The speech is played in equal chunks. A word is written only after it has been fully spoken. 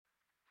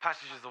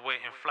Passengers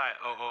awaiting flight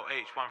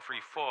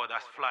 008-134.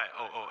 That's flight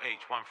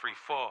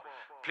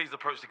 008-134. Please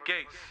approach the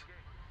gates.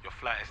 Your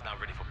flight is now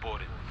ready for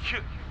boarding.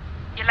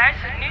 Je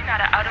luistert nu naar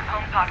de Out of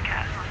Home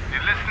podcast.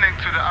 You're listening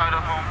to the Out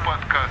of Home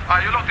podcast.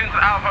 You're locked into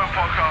the Out of Home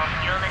podcast.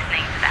 You're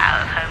listening to the Out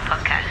of Home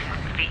podcast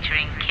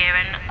featuring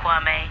Kieran,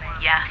 Kwame,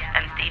 Yaf,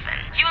 and Stephen.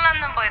 You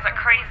London boys are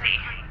crazy.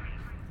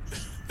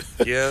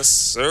 Yes,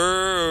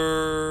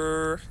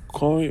 sir.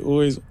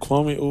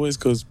 Kwame always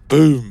goes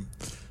boom.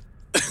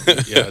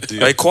 Yeah, I do.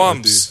 Hey,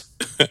 Kwams.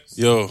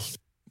 Yo,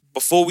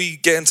 before we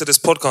get into this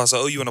podcast, I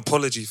owe you an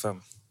apology,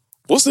 fam.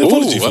 What's the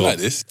apology for? I like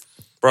this.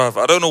 Bruv,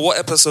 I don't know what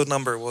episode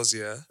number it was,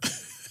 yeah.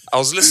 I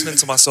was listening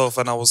to myself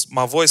and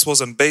my voice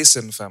wasn't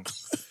bassing, fam.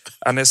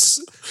 And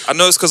I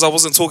know it's because I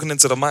wasn't talking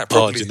into the mic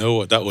properly. Oh, do you know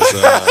what? That was...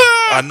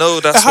 I know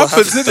that's it what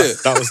happens, happened. isn't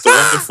it? That was the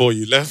one before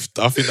you left.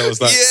 I think that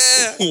was like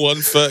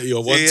 1:30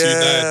 or 1:29.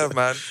 Yeah,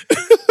 man.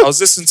 I was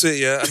listening to it,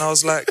 yeah, and I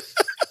was like,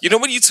 you know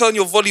when you turn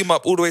your volume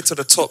up all the way to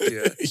the top,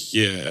 yeah?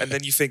 Yeah. And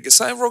then you think, is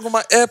something wrong with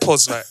my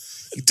AirPods? Like,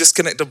 you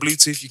disconnect the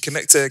Bluetooth, you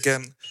connect it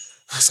again.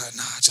 I was like,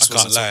 nah, I just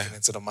wasn't talking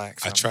into the mic,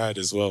 fam. I tried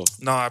as well.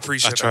 No, I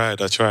appreciate it.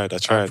 I tried.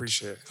 I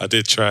appreciate it. I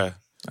did try.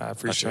 I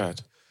appreciate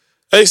it.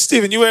 Hey,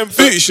 Stephen, you wearing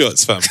booty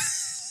shorts, fam?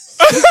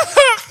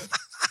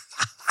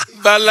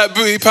 Man, like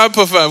booty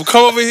pamper, fam.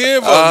 Come over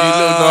here, bro. You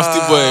little nasty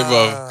boy,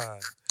 bro.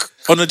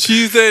 On a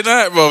Tuesday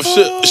night, bro.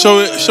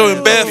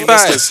 Showing bare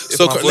thighs. If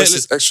my voice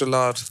is extra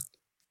loud,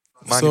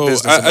 mind your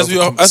So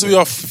business. as we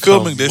are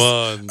filming Come this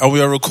on. and we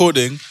are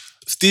recording,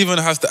 Stephen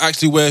has to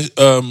actually wear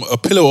a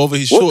pillow over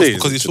his What shorts day is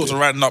because it his shorts today?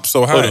 are riding up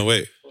so high. Hold on,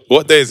 wait.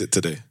 What day is it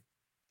today?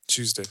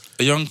 Tuesday.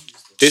 A young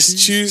It's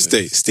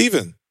Tuesday.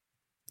 Stephen,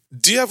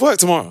 do you have work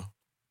tomorrow?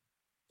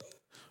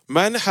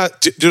 Man,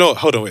 do you know what?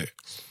 Hold on, wait.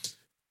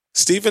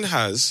 Stephen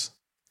has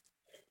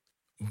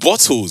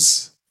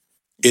bottles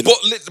in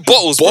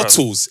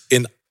Bottles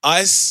in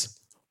ice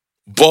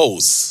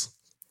bowls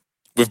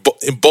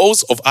in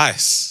bowls of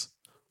ice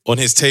on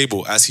his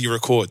table as he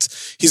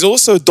records. He's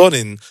also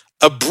donning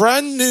a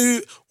brand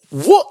new,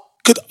 what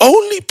could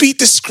only be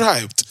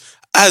described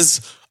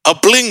as a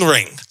bling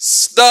ring.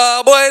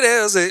 Starboy,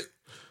 there's it.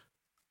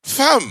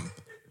 Fam,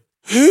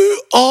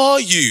 who are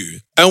you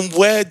and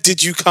where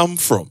did you come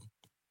from?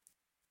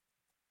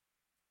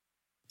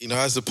 You know,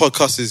 as the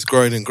podcast is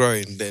growing and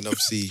growing, then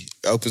obviously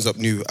it opens up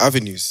new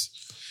avenues.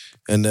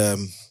 And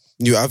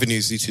new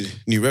avenues lead to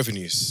new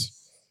revenues.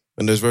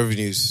 And those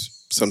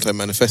revenues sometimes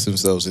manifest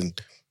themselves in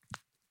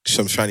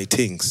some shiny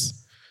things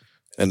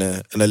and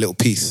a little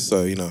piece.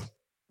 So, you know,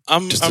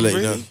 just to let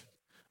you know.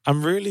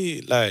 I'm really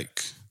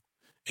like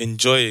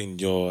enjoying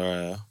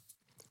your,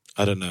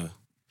 I don't know.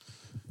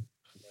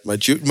 My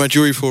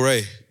jewelry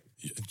foray.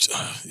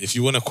 If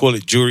you want to call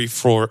it jewelry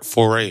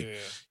foray.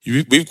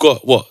 Yeah. We've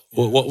got what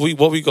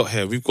we got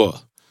here? We've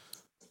got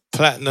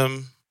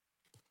platinum,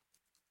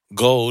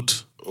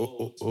 gold,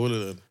 All of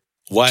them.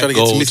 white Trying to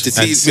gold, get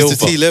to and silver.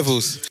 Mr. T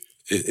levels.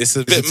 It's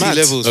a Mr. bit T mad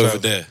levels, over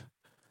fam. there.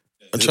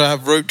 I'm trying to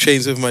have rope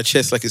chains over my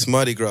chest like it's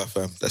Mardi Gras,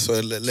 fam. That's why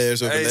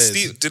layers over Hey, layers.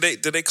 Steve, do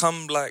they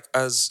come like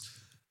as?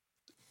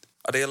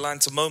 Are they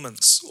aligned to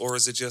moments, or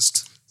is it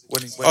just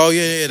when Oh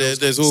yeah.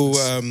 There's all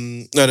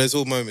there's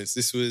all moments.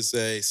 This was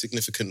a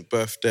significant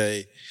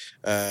birthday.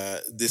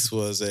 This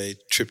was a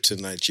trip to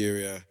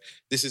Nigeria.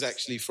 This is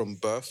actually from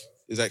birth.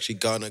 It's actually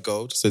Ghana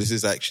gold. So this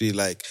is actually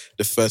like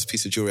the first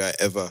piece of jewelry I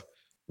ever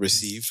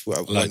received when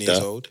I was 1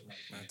 year old.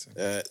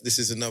 This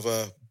is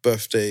another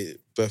birthday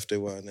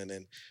one, and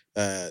then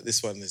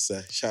this one is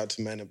shout out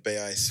to Man at Bay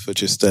Ice for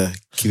just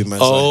keeping my.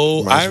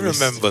 Oh, my I wrist.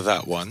 remember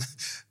that one.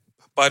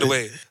 By the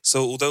way,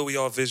 so although we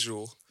are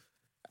visual,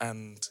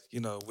 and you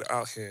know we're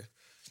out here,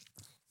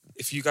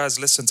 if you guys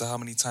listen to how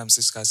many times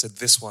this guy said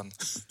this one,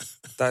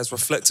 that is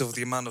reflective of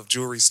the amount of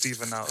jewelry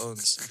Stephen now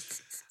owns.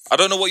 I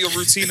don't know what your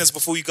routine is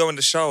before you go in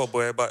the shower,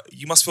 boy, but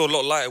you must feel a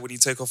lot lighter when you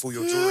take off all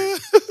your jewelry.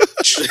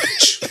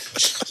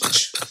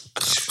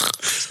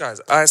 This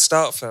guy's iced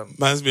out, fam.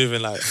 Man's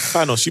moving like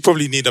Thanos. You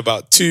probably need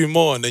about 2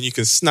 more and then you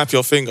can snap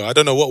your finger. I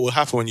don't know what will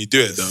happen when you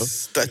do it though.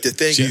 That's the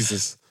thing.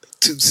 Jesus.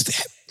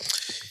 2-step.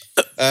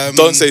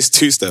 Don't say it's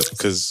 2-step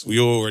because we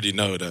already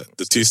know that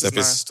the 2-step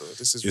nice, though.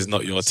 This is is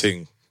not your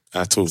thing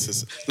at all.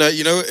 No,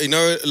 you know,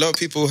 a lot of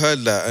people heard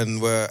that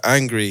and were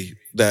angry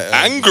that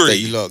Angry? that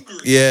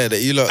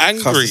you lot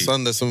Angry? cast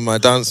asunder some of my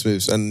dance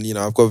moves, and you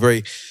know, I've got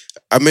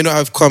I may not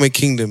have Kwame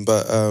Kingdom,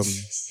 but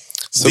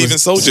Steven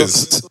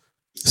Soldiers.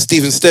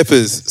 Steven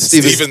Steppers,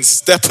 Steven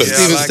Steppers. Yeah, I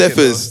Steven like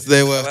Steppers. it, They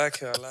I were,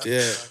 like it.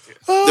 yeah.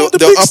 Oh,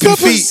 They were up in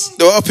feet.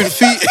 They were up in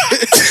feet.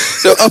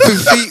 They were up in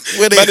feet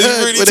when they Man is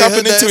heard. really when they tapping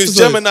heard that into his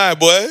episode. Gemini,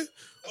 boy.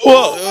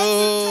 What?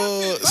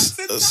 Oh,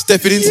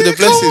 stepping into the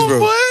blessings, bro.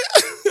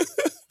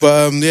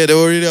 But yeah, they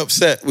were really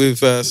upset with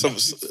some.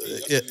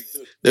 Yeah,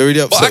 they're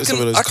really upset with some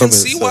of those I can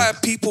comments. see why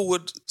people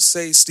would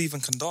say Stephen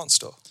can dance,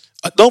 though.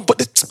 No, but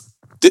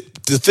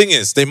the thing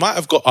is, they might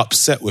have got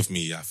upset with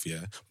me, Yaf,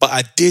 yeah? But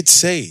I did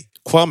say,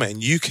 Kwame,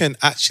 and you can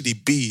actually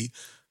bear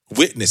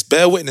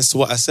witness to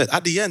what I said.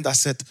 At the end, I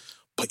said,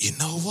 but you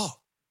know what?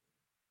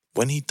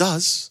 When he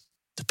does,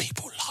 the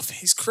people love it.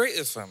 He's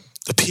creative, fam.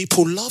 The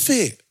people love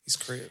it.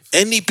 He's creative.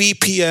 Any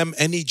BPM,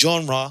 any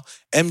genre,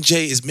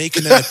 MJ is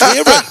making an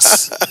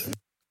appearance.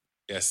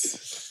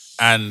 Yes.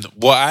 And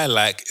what I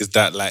like is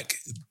that like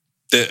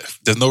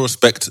there's no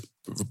respect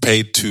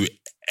paid to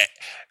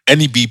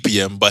any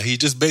BPM, but he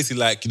just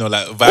basically like, you know,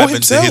 like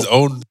vibing to his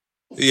own.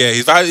 Yeah,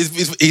 he's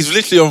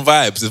literally on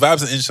vibes. His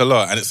vibes are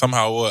inshallah, and it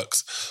somehow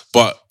works.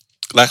 But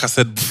like I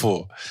said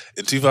before,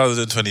 in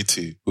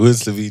 2022, we were in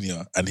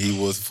Slovenia, and he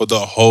was for the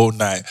whole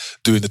night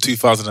doing the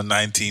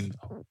 2019,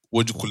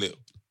 what do you call it?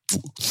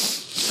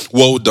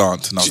 World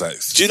dance. And I was like,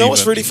 Do you know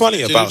what's really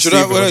funny about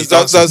Stephen?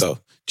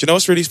 Do you know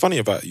what's really funny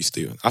about you,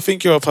 Stephen? I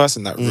think you're a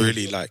person that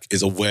really like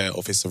is aware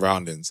of his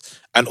surroundings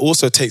and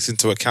also takes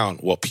into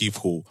account what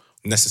people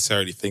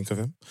necessarily think of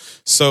him.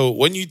 So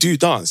when you do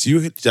dance,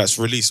 you just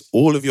release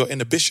all of your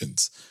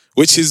inhibitions,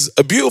 which is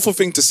a beautiful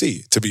thing to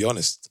see, to be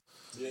honest.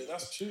 Yeah,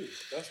 that's true.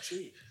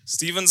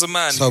 Steven's a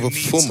man So who a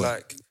needs performer.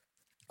 like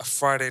a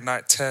Friday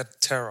night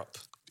tear up.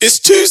 It's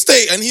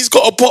Tuesday and he's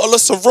got a bottle of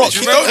Ciroc.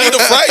 You don't need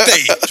a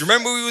Friday. Do you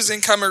remember we was in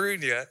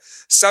Cameroon, yeah?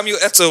 Samuel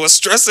Eto'o was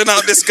stressing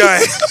out this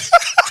guy.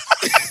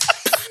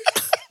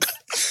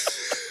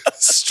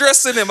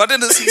 Stressing him. I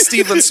didn't see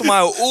Steven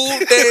smile all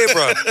day,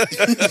 bro.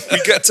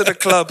 We get to the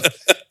club.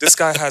 This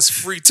guy has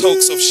 3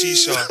 tokes of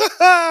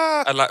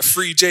shisha and like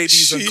 3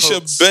 JDs and Shisha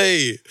cokes.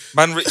 Bay.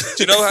 Man, do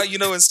you know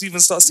how when Steven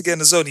starts to get in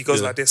the zone, he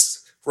goes like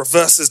this,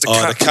 reverses the Oh,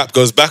 cap. the cap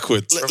goes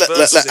backwards.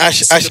 reverses like it. Ash-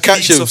 You see Ash the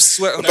Ketchum. beads of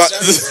sweat on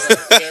his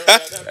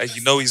hands. And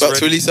you know he's About to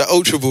ready. release that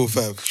Ultra Ball,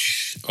 fam.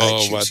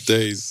 Oh, my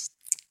days.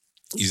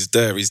 He's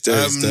there. He's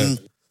there. Um,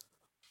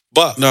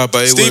 But, No,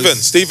 but it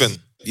Stephen,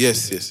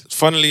 Yes.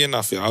 funnily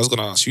enough, I was going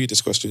to ask you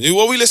this question.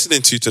 What are we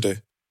listening to today?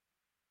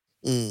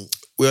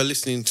 We are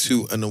listening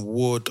to an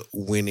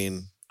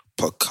award-winning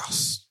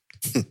podcast.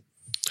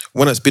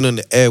 One that's been on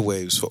the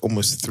airwaves for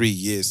almost 3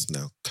 years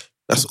now.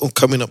 That's all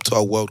coming up to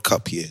our World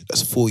Cup year.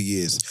 That's 4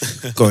 years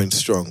going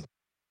strong.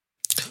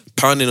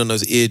 Pounding on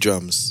those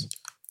eardrums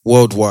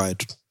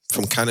worldwide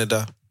from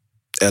Canada,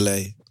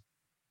 LA,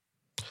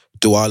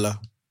 Douala,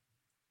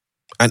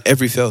 and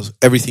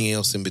everything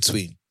else in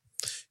between.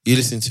 You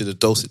listen to the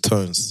dulcet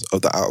tones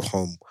of the Out of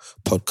Home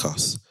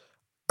podcast,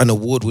 an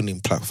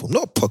award-winning platform,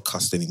 not a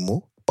podcast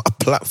anymore, but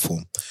a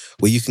platform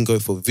where you can go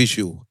for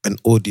visual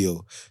and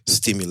audio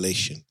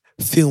stimulation.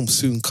 Film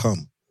soon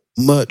come,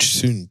 merch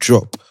soon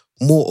drop,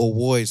 more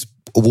awards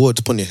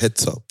upon your head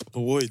top.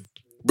 Avoid.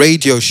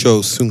 Radio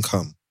shows soon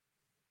come.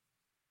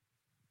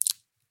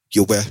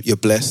 You're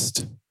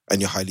blessed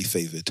and you're highly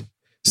favored.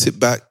 Sit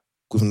back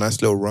with a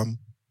nice little rum,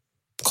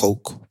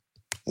 Coke,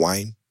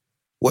 wine,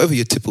 whatever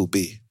your tip will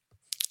be,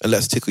 and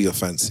let's tickle your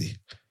fancy.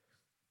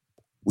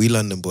 We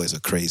London boys are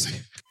crazy.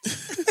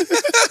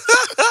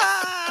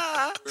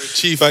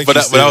 Chief, Thank but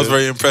you, that was Stephen.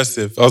 very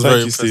impressive. I was Thank very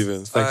you, impressed.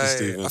 Stephen. Thank you,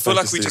 Stephen. I feel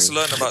like we just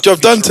learned about Job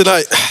the done future of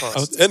tonight.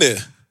 podcasts. In it,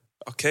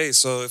 Okay,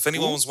 so if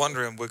anyone was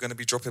wondering, we're going to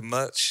be dropping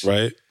merch.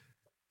 right?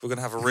 We're going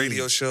to have a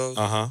radio show,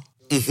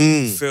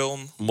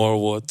 film, More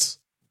awards.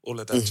 all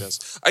of that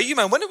jazz. Are you,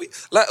 man, when are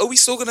we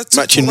still going to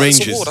Matching talk about this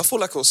ranges. award? I feel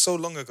like it was so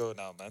long ago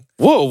now, man.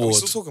 What Are we award?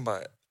 still talking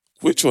about it?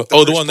 Which one? The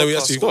The British one that we Podcast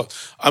actually Award.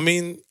 got. I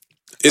mean,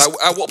 it's Like,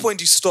 at what point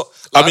do you stop?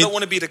 I I mean- don't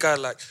want to be the guy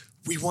like,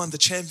 we won the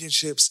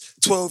championships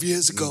 12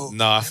 years ago.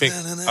 no. I think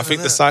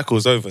the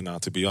cycle's over now.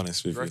 To be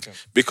honest with you, reckon?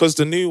 because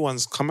the new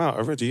ones come out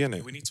already,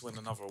 innit? We need to win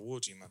another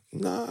award, you man.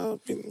 Nah, I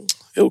mean,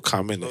 it'll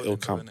come, innit? Loading, It'll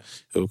come.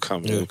 innit? It'll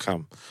come. It'll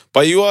come.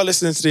 But you are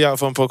listening to the Out of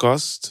Fun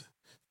podcast.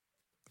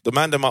 The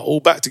man them are all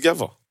back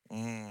together.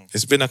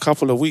 It's been a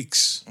couple of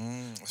weeks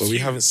where we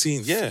haven't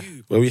seen,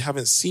 where we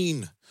haven't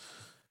seen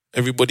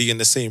everybody in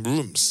the same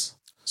rooms.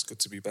 It's good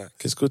to be back.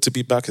 It's good to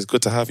be back. It's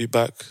good to have you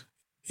back.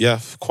 Yeah,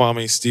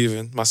 Kwame,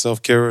 Stephen,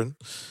 myself, Kieran.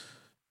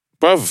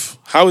 Bruv,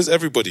 how is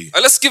everybody?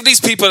 Let's give these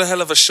people a hell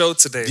of a show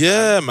today.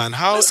 Yeah, man.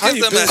 How Let's how give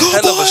you them been? a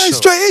hell of a show.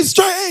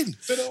 Straight in.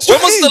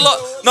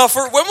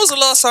 When was the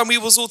last time we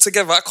was all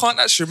together? I can't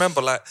actually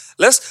remember. Like,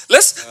 let's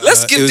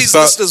give it was these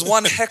about- listeners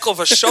one heck of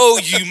a show,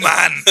 you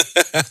man.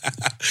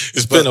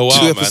 It's been a while,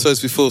 2 man. episodes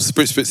before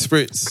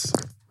Spritz.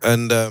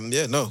 And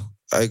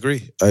I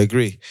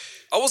agree.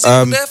 I wasn't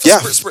even there for yeah.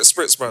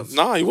 spritz, bro.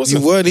 Nah, he You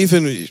wasn't. weren't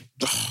even... Been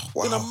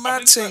a wow.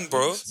 mad thing,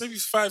 bro. Maybe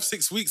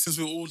 5-6 weeks since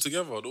we were all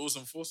together. The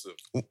Awesome Foursome.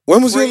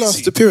 When was your Crazy.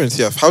 last appearance,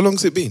 Yaf? How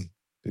long's it been?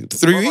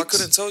 3 Bro, I weeks?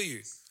 couldn't tell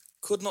you.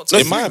 Could not No, tell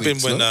It you. might have been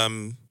weeks, when no?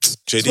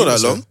 JD It's not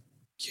was that there. long.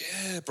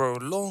 Yeah, bro.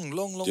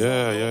 Long.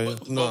 Yeah.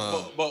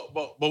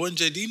 But when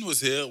Jadine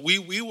was here,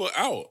 we were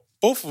out.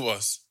 Both of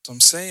us. I'm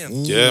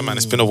saying. Yeah, man.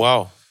 It's been a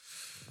while.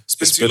 It's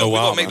been It's too been a long. We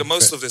while, got to make the man.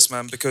 most of this,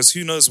 man, because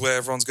who knows where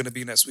everyone's going to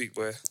be next week.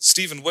 Where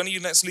Stephen, when are you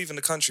next leaving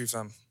the country,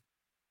 fam?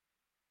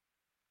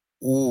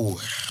 Ooh.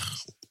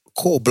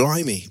 Cool,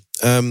 blimey.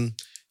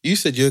 You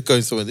said you're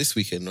going somewhere this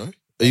weekend, right?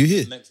 Are you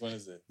here? Next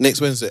Wednesday.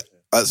 Next Wednesday.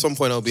 At some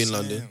point I'll be in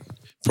London.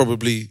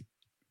 Probably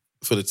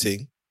for the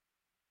ting.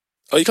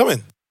 Are you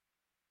coming?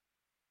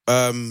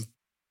 I'm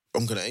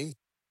gonna aim.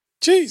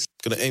 Jeez.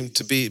 Gonna aim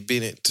to be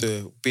in it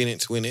to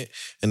win it.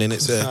 And then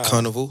it's a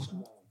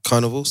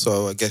carnival,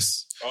 so I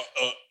guess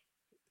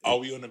Are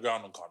we on the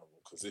ground on Carnival?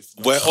 Because if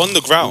not, We're on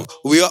the ground.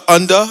 we are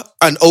under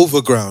and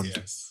over ground.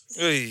 yes.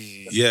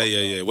 Hey.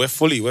 Yeah. We're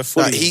fully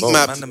That heat involved.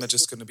 map- Man, them are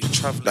just going to be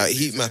traveling. Like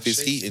heat map is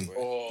heating.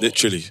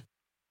 Literally.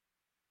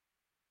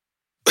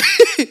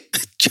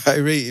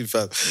 Gyrating,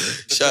 fam.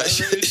 Shout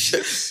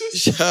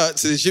out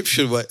to the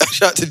Egyptian, man.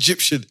 Shout out to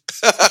Egyptian.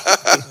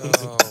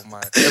 Oh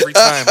my! Every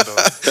time, though.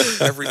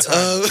 Every time.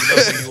 You know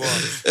who you are.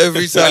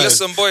 Every time. Hey,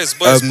 listen, boys.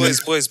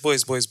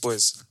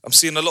 I'm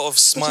seeing a lot of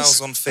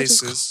smiles on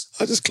faces.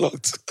 I just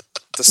clocked.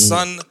 The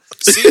sun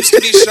seems to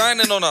be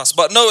shining on us,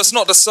 but no, it's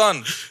not the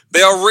sun.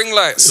 They are ring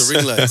lights. The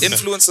ring lights.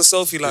 Influencer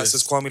selfie lights,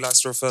 as Kwame likes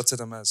to refer to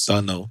them as.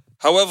 Don't know.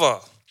 However,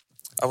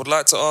 I would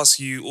like to ask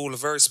you all a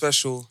very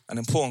special and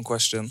important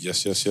question.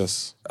 Yes.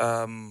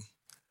 I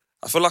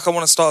feel like I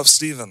want to start with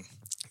Stephen.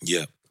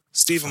 Yeah.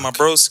 Stephen, my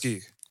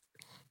broski.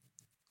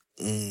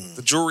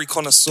 The jewelry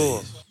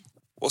connoisseur.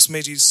 What's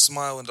made you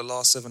smile in the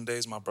last 7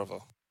 days, my brother?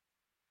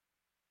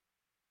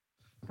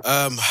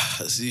 I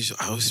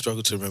always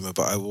struggle to remember,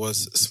 but I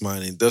was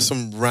smiling. There's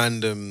some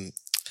random.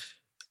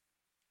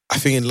 I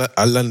think in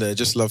London, I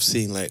just love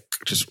seeing like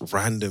just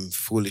random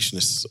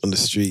foolishness on the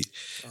street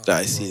that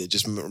I see. It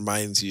just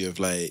reminds you of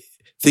like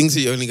things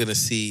that you're only going to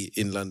see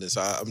in London.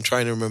 So I'm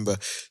trying to remember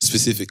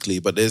specifically,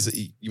 but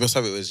you must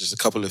have it with just a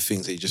couple of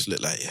things that you just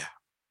look like, yeah,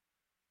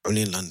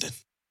 only in London.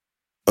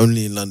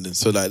 Only in London.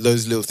 So like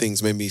those little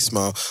things made me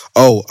smile.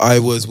 Oh, I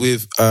was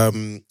with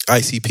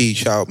ICP,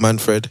 shout out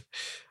Manfred.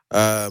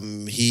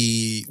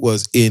 He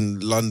was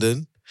in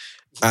London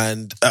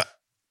and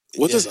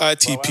What does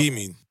ITP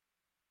mean?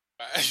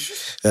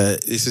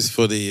 this is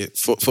for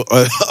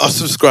our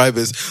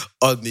subscribers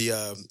on the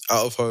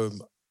Out of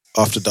Home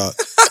After Dark.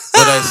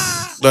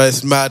 No,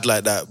 it's mad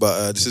like that,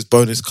 but this is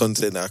bonus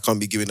content that I can't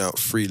be giving out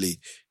freely,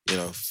 you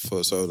know.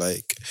 So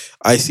like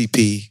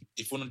ICP.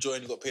 If you want to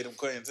join, you got to pay them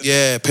coins.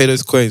 Yeah, pay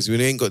those coins.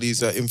 We ain't got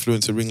these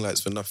influencer ring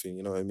lights for nothing.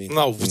 You know what I mean?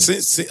 No,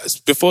 since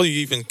before you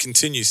even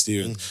continue,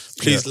 Stephen,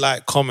 please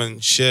like,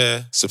 comment,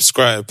 share,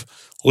 subscribe,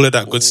 all of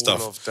that good All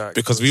stuff. of that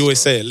Because good we always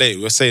stuff. say it late.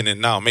 We're saying it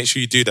now. Make sure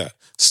you do that.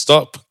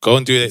 Stop. Go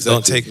and do it. Exactly.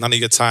 Don't take none of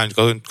your time.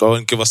 Go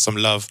and give us some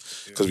love.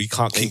 Because we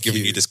can't keep Thank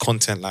giving you. you this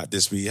content like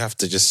this. We have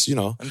to just, you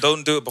know. And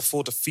don't do it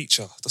before the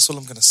feature. That's all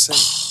I'm going to say.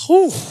 That's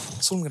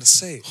all I'm going to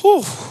say.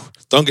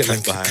 Don't get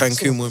left behind.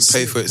 Cancun won't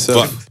pay for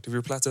itself. But- Did we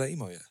reply to that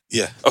email yet?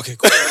 Yeah. Okay,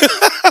 cool.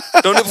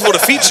 Don't do it before the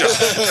feature.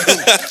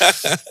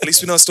 At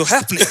least we know it's still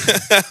happening.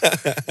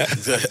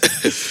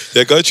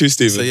 Yeah, go true,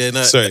 Stephen. So, yeah,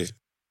 no- Sorry.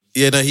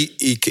 Yeah, no, he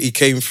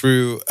came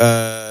through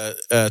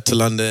to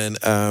London.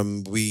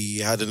 We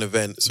had an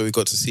event, so we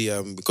got to see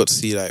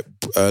like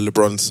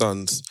LeBron's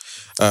sons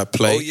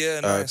play. Oh, yeah,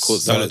 nice.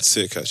 courtside. That looked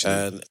sick, actually.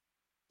 And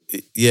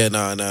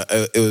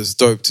it was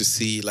dope to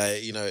see.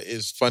 Like, you know,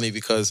 it's funny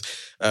because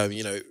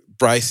you know,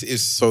 Bryce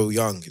is so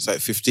young. He's like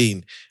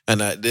 15,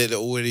 and they're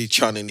already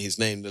chanting his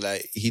name. They're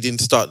like, he didn't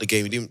start the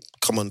game. He didn't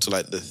come on to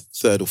like the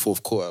third or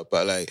fourth quarter,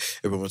 but like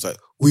everyone was like,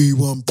 "We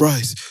want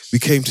Bryce. We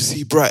came to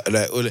see Bryce."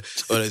 Like, or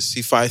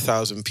see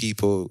 5,000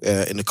 people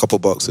in the copper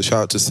box. So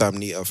shout out to Sam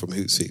Nita from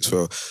Hoot Six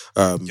for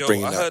Yo,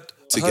 bringing I that heard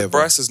together.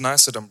 Bryce is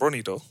nicer than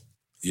Bronny, though.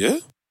 Yeah?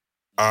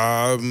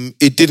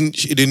 It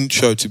didn't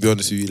show, to be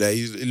honest with you. Like,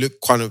 he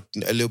looked kind of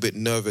a little bit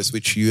nervous,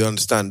 which you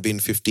understand, being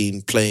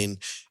 15, playing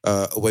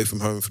away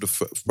from home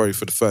probably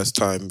for the first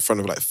time in front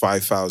of like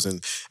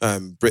 5,000.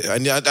 And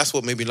yeah, that's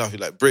what made me laugh.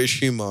 Like, British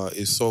humor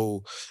is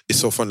so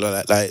fun.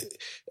 Like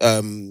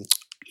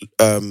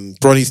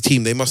Bronny's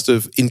team, they must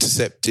have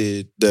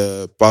intercepted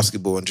the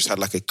basketball and just had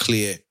like a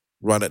clear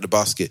run at the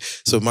basket.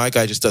 So my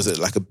guy just does it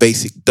like a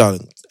basic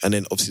dunk, and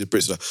then obviously the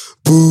Brits are like,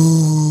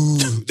 boo.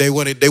 They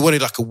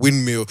wanted like a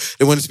windmill.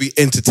 They wanted to be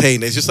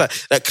entertained. It's just like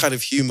that kind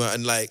of humor,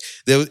 and like,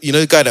 you know,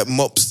 the guy that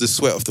mops the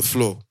sweat off the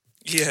floor.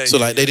 Yeah. So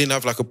like they didn't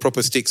have like a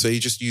proper stick, so he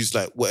just used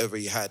like whatever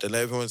he had, and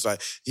everyone's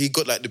like, he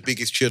got like the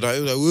biggest cheer, like,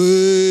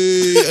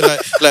 "Woo!" And all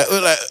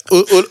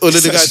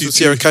of the guys from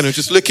Sierra Canyon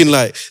just looking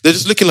like, they're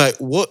just looking like,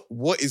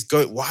 what is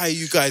going? Why are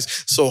you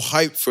guys so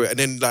hyped for it? And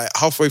then like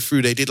halfway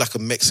through, they did like a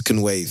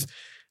Mexican wave.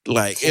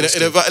 Like,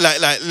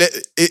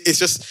 it's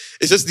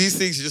just these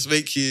things just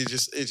make you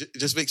it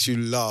just makes you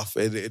laugh,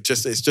 and it's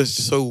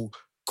just so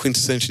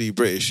quintessentially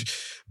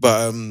British.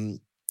 But no,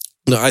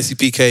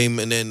 ICP came,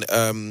 and then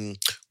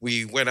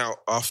we went out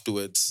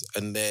afterwards,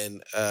 and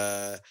then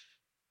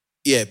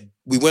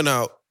we went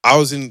out.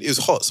 It was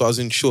hot, so I was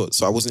in shorts,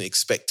 so I wasn't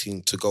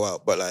expecting to go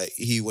out, but like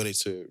he wanted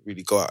to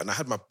really go out, and I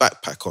had my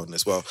backpack on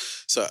as well.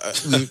 So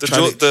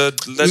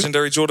the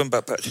legendary Jordan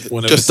backpack.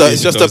 Just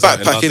a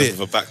backpack,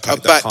 innit? A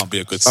backpack, that can't be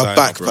a good sign,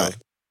 bro.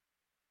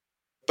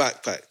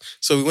 Backpack.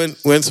 So we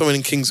went somewhere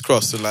in King's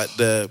Cross, and like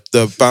the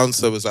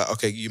bouncer was like,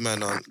 "Okay, you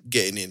man aren't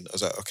getting in." I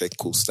was like, "Okay,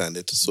 cool,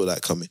 standard." Saw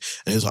that coming,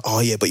 and he was like,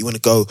 "Oh yeah, but you want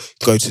to go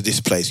to this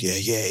place?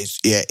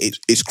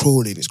 It's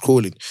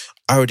crawling."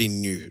 I already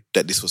knew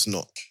that this was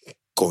not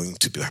going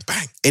to be like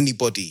bang. Any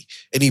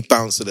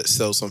bouncer that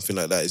sells something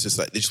like that is just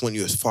like, they just want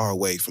you as far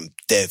away from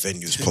their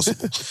venue as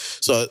possible.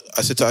 So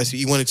I said to IC,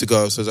 he wanted to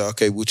go, so I was like,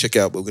 okay, we'll check it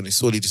out, but we're going to be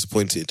sorely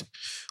disappointed.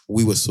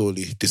 We were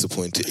sorely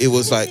disappointed. It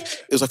was like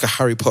a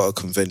Harry Potter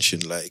convention.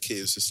 Like, it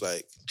was just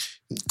like,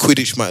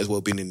 Quidditch might as well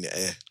have been in the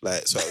air.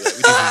 Like, so like,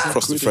 we didn't even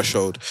cross the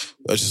threshold.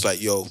 I was just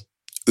like, yo,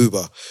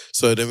 Uber.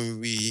 So then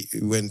we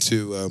went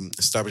to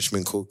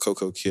establishment called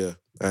Coco Cure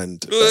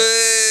and So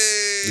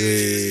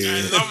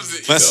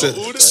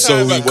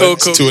we went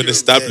to an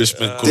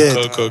establishment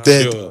called Coco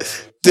Cure.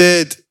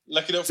 Dead.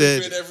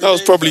 That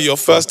was probably your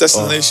first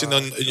destination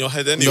in your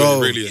head anyway, No.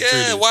 really. and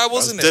Yeah, truly. why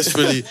wasn't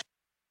it?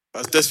 I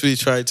was desperately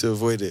trying to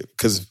avoid it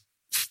because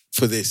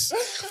for this.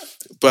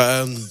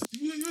 But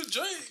You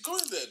enjoy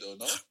going there though,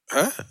 no?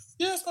 huh?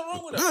 Yeah, it's not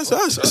wrong with that. No,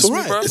 it's Trust all me,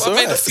 right. bruv. It's I all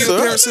made a right. few It's all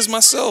right. appearances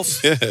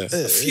myself. Yeah.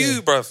 A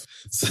few, bruv.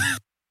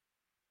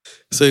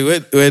 So we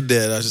went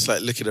there and I was just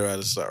like looking around.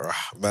 It's like,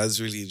 man's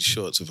really in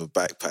shorts with a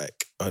backpack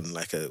on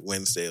like a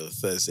Wednesday or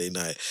Thursday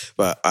night.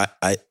 But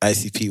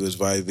ICP was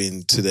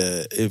vibing to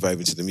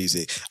the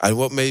music. And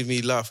what made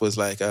me laugh was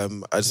like, I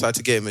decided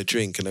to get him a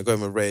drink and I got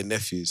him a Ray and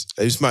Nephews.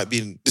 This might have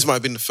been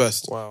the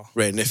first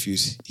Ray and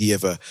Nephews he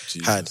ever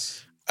had.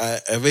 I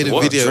made a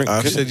video. Drink,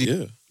 I'll send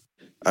you.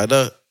 I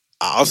know.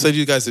 I'll send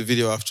you guys a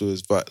video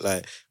afterwards. But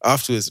like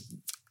afterwards,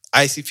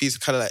 ICP is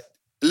kind of like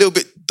a little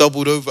bit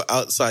doubled over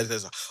outside.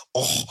 There's like,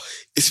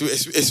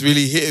 it's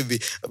really hitting me.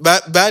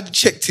 Man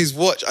checked his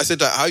watch. I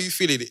said, like, how are you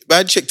feeling?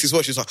 Man checked his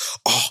watch. He was like,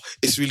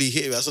 it's really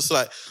hitting me. I was just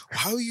like,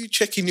 how are you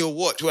checking your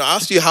watch? When I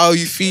asked you how are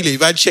you feeling,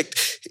 man checked.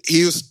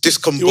 He was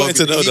discombobulated. You wanted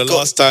to know the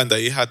last time that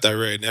he had that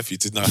Ray and Nephew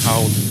to know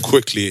how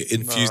quickly it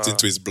infused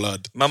into his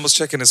blood. Man was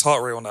checking his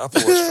heart rate on the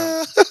Apple Watch,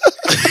 fam.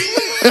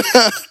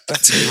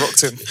 That team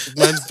rocked him.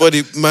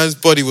 Man's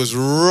body was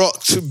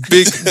rocked.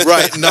 Big,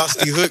 bright,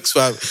 nasty hooks,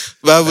 fam.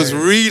 Man was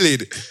reeling.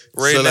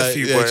 Ray So, like,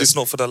 Nephew, yeah, boy. just- It's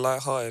not for the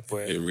light-hearted,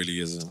 boy. It really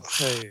isn't.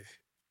 Hey.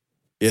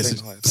 Yes.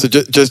 Same height. So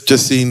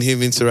just seeing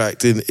him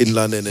interact in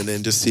London and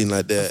then just seeing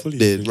like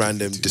the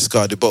random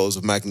discarded bottles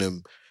of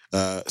Magnum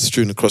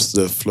strewn across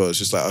the floor. It's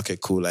just like, okay,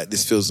 cool. Like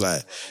this feels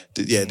like,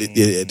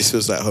 this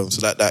feels like home.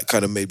 So that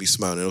kind of made me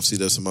smile. And obviously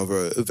there's some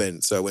other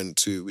events I went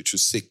to, which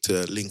was sick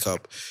to link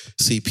up,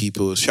 see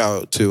people.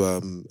 Shout out to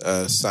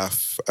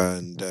Saf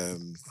and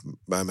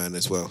my man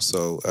as well.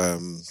 So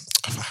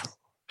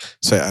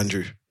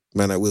Andrew.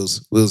 Man at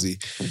Willsy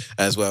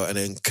as well, and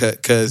then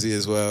Kersey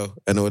as well,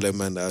 and all them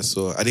man that I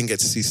saw. I didn't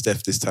get to see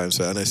Steph this time,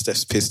 so I know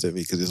Steph's pissed at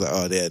me because he's like,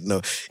 oh, they had no.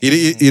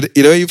 You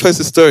know, when you post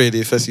a story,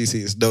 the first you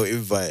see is no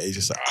invite. He's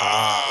just like,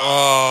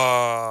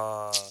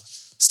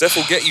 Steph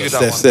will get you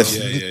that one. Steph.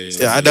 though.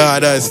 Yeah, I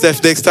know.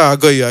 Steph, next time I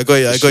got you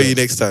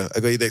next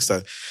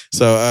time.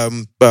 So,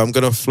 but I'm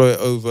gonna flow it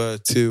over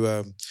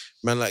to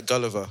man like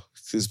Gulliver,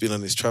 who's been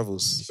on his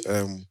travels.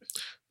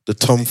 The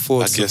Tom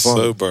Ford I guess savant.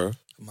 so, bro.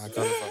 My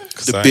God.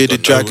 The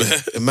bearded dragon.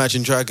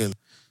 Imagine Dragon.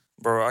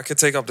 Bro, I could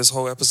take up this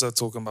whole episode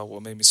talking about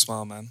what made me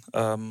smile, man.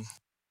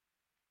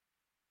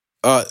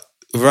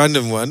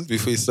 Random one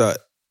before you start.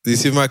 Do you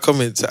see my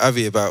comment to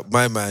Avi about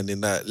my man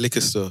in that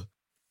liquor store?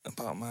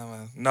 About my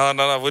man.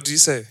 No. What did you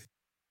say?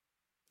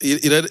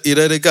 You know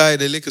the guy in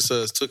the liquor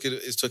store is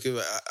talking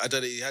about, I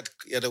don't know, he had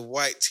a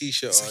white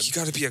t-shirt It's on. like, you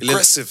gotta be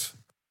aggressive.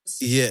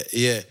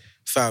 Yeah.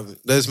 Fam,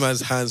 those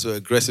man's hands were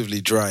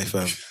aggressively dry,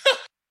 fam.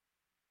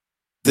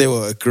 They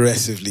were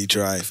aggressively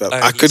dry, fam.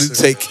 I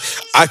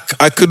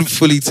couldn't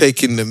fully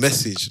take in the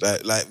message.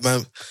 Like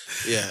man,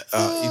 yeah.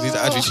 You need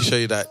Adri to show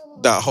you that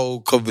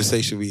whole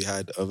conversation we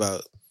had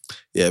about.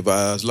 Yeah, but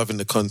I was loving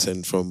the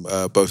content from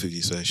both of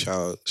you. So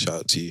shout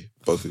out to you,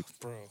 both of you.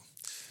 Bro.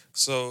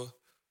 So,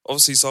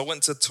 obviously, I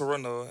went to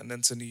Toronto and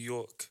then to New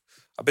York.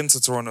 I've been to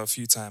Toronto a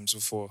few times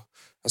before,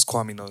 as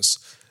Kwame knows.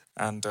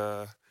 And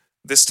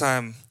this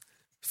time,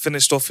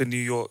 finished off in New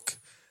York.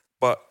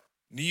 But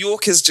New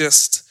York is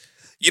just,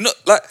 you know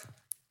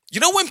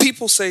when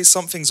people say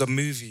something's a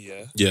movie,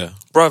 yeah? Yeah.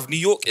 Bruv, New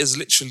York is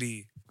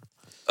literally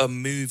a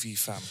movie,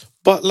 fam.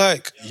 But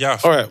like, Yeah.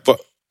 all right, but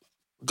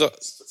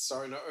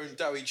Sorry, not own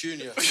Dowie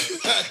Jr.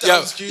 Yeah,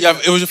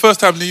 it was your first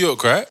time in New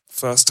York, right?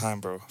 First time,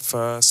 bro.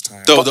 First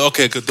time.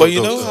 Okay, good. But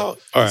you know how?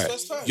 All right,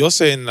 you're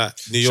saying that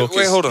New York.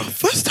 Wait, is, hold on.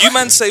 You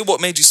man say what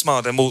made you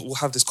smile, then we'll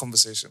have this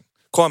conversation.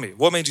 Kwame,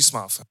 what made you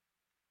smile, fam?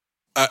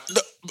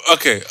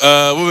 What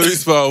made me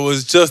smile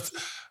was just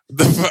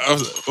the fact I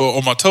was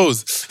on my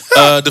toes.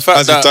 The fact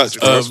As you touch,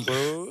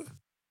 that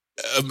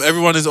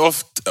everyone is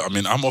off. I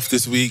mean, I'm off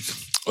this week.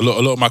 A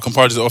lot of my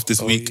compadres are off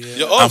this week. yeah.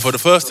 You're off. And for the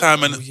first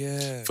time in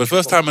Yeah. for the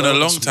first time in a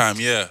long Wellness time,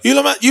 yeah. You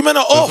men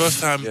are For the off. first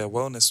time, Yeah,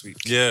 wellness week.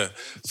 yeah.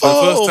 For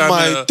the first Oh time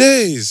my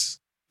days!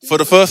 for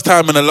the first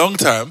time in a long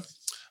time,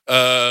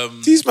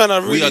 These men are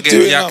we really are getting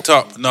doing yacked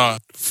up. up. No,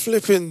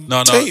 Flipping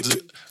no. tape.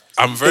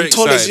 I'm very in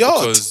Toller's excited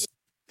yard. because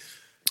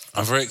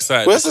I'm very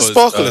excited. Where's the because,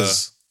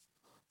 sparklers?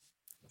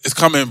 It's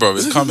coming, bro.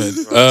 It's coming.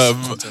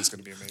 Content's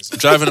gonna be amazing.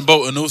 Driving a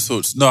boat and all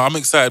sorts. No, I'm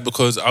excited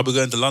because I'll be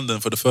going to London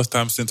for the first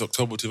time since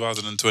October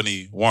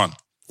 2021.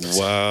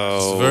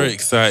 Wow. Very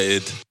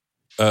excited.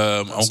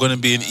 I'm going to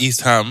be in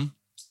East Ham.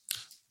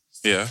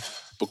 Yeah.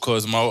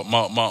 Because my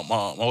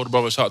older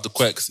brother, shout out to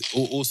Quex,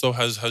 also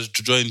has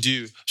joined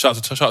you. Shout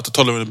out to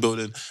Toller in the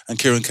building and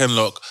Kieran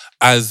Kenlock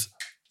as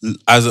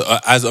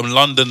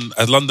London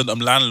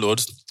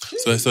landlords.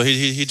 So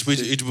he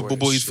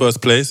bought his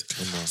first place.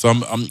 So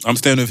I'm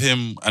staying with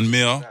him and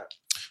Mia.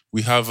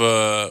 We have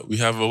a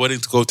wedding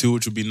to go to,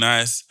 which would be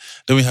nice.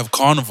 Then we have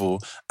Carnival,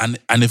 and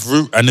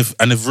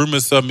if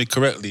rumors serve me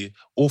correctly,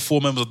 all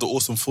 4 members of the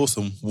Awesome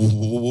Foursome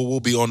will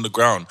be on the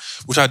ground,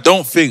 which I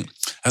don't think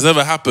has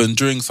ever happened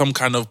during some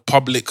kind of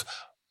public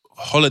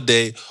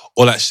holiday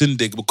or like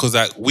shindig, because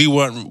like we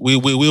weren't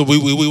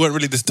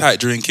really this tight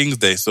during King's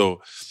Day,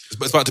 so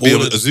it's about to be a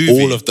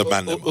Zuvi. All of the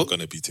man them are going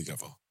to be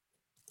together.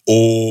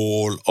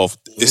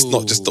 It's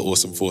not just the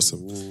Awesome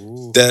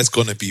Foursome. There's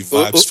going to be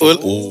vibes from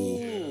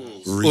all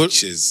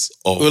reaches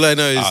of all I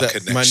know is our that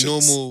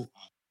connections.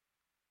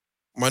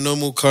 my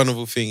normal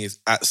carnival thing is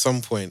at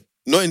some point,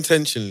 not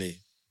intentionally,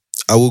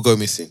 I will go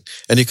missing.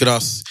 And you could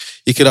ask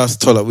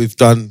Tola. We've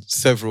done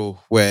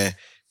several where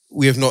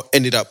we have not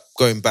ended up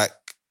going back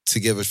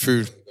together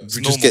through. We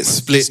just get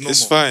split.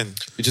 It's fine.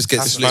 We just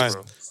get split.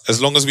 Fine.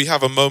 As long as we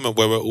have a moment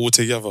where we're all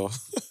together.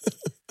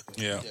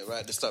 Yeah. Right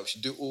at the start, we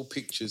should do all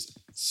pictures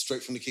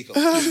straight from the kickoff.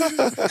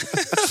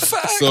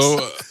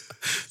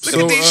 Look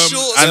at these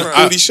shorts, and bro.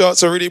 all these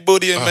shots are really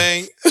bootying,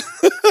 man.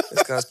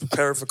 This guy's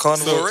preparing for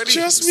Carnival already.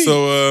 Trust me.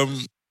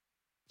 I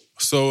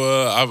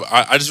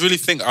just really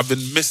think I've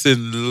been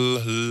missing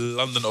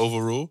London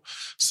overall.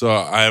 So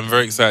I am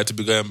very excited to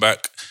be going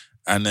back,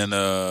 and then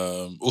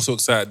also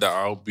excited that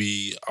I'll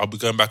be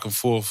going back and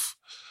forth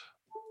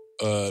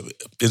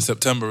in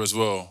September as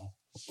well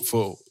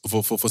for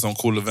some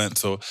cool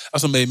events. So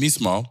that's what made me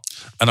smile.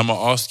 And I'm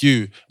gonna ask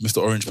you,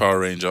 Mr. Orange Power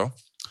Ranger.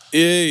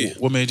 Yeah.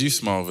 What made you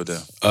smile over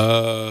there?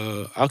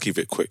 I'll keep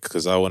it quick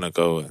because I want to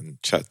go and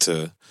chat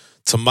to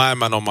my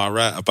man on my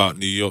right about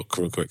New York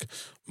real quick.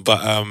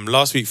 But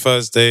last week,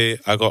 Thursday,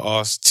 I got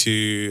asked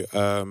to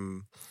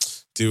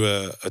do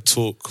a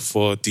talk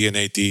for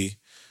DNAD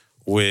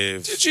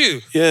with... Did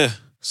you? Yeah.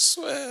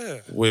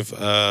 Swear. With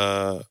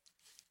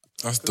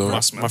That's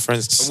dope. my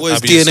friends. What is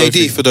Abby and DNAD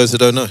Sophie. for those that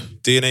don't know?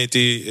 DNAD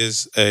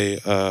is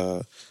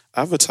a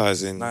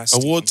advertising, Nice,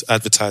 awards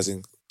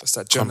advertising. That's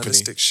that Company.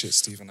 journalistic shit,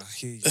 Stephen. I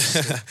hear you.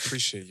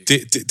 Appreciate you.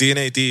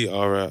 DNAD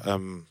are a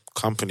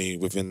company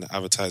within the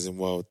advertising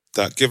world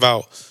that give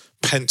out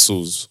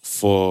pencils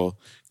for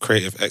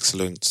creative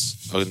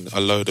excellence in a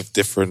load of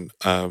different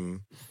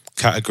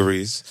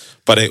categories,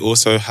 but they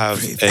also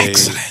have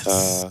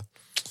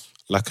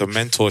like a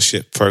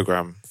mentorship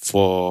program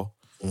for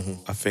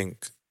I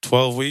think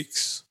 12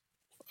 weeks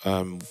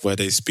where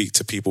they speak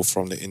to people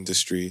from the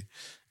industry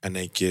and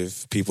they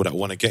give people that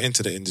want to get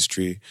into the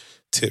industry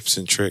tips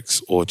and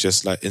tricks or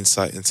just like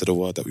insight into the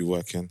world that we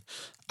work in.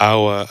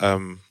 Our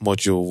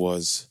module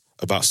was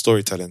about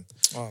storytelling.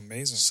 Oh,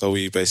 amazing. So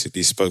we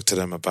basically spoke to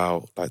them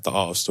about like the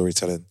art of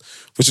storytelling,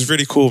 which is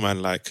really cool,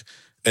 man. Like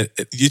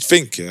you'd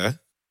think, yeah.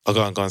 I'll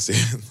go and see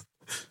it.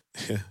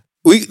 Yeah.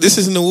 This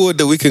is an award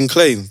that we can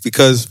claim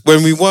because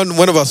when we won,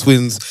 one of us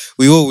wins,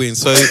 we all win.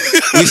 So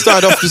we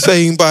started off the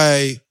saying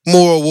by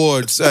more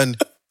awards, and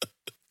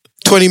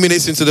 20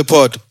 minutes into the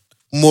pod,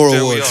 more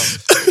There we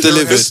awards are.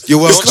 delivered. You're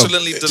welcome.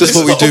 Nonchalantly Just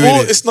what delivered. we do in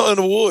it. It's not an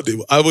award.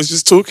 I was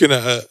just talking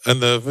at her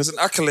and It's an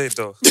accolade,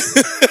 though.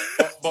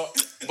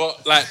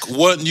 But like,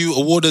 weren't you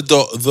awarded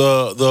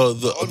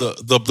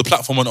the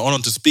platform and honor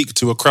to speak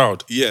to a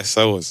crowd? yes,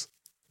 I was.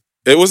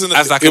 It wasn't.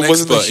 As like it an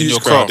wasn't a expert in huge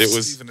your crowd. craft. It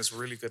was. Stephen is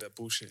really good at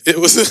bullshit. It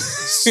was.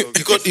 So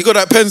good. You got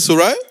that pencil,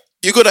 right?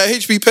 You got that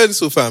HB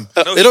pencil, fam.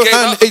 No, They he don't gave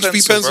hand out the HB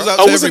pencil, pencils bro. out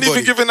I to wasn't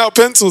everybody. even giving out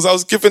pencils. I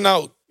was giving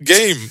out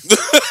game.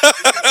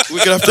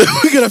 We're gonna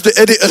have to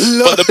edit a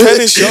lot. But the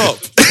pen is sharp.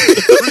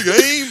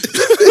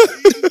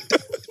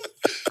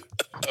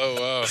 Oh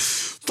wow!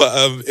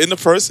 But in the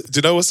process, do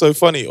you know what's so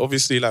funny?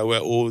 Obviously, like we're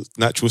all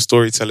natural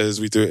storytellers.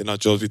 We do it in our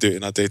jobs. We do it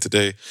in our day to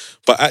day.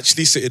 But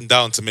actually, sitting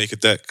down to make a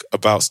deck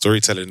about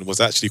storytelling was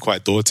actually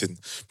quite daunting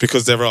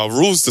because there are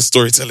rules to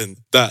storytelling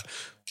that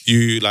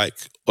you like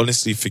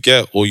honestly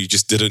forget or you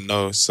just didn't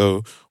know.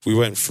 So we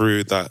went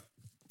through that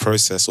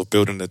process of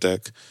building the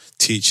deck,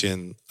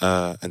 teaching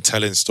and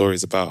telling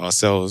stories about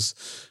ourselves,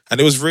 and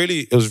it was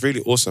really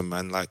awesome,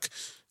 man. Like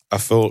I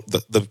felt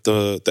that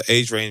the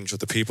age range of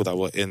the people that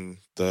were in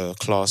the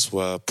class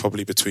were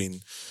probably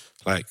between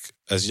like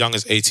as young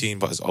as 18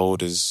 but as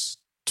old as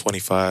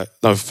 25,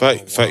 no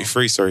 30,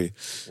 33, sorry.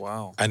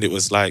 Wow. And it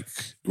was like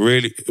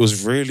it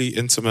was really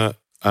intimate.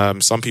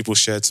 Some people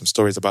shared some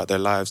stories about their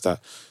lives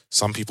that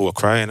some people were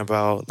crying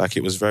about. Like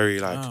it was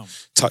very like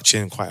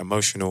touching, quite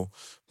emotional.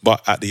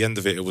 But at the end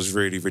of it, it was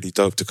really, really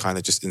dope to kind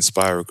of just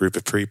inspire a group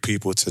of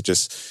people to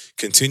just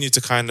continue to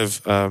kind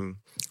of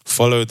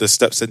follow the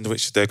steps in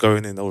which they're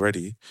going in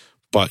already,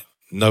 but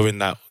knowing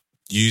that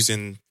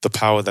using the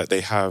power that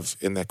they have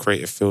in their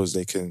creative fields,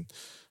 they can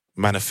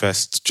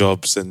manifest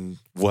jobs and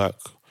work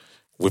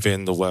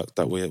within the work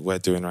that we're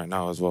doing right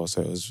now as well.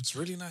 So It's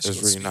really nice. It was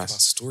to really speak nice.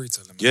 about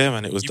storytelling. Man. Yeah,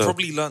 man, it was You dope.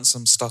 probably learned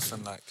some stuff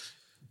and like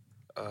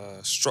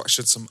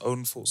structured some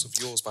own thoughts of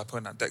yours by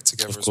putting that deck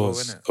together as well,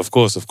 innit? Of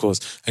course.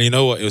 And you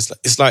know what?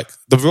 It's like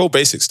the real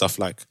basic stuff,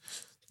 like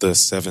the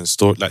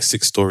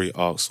 6 story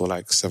arcs or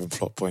like 7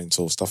 plot points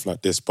or stuff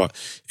like this. But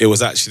it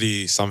was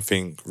actually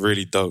something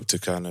really dope to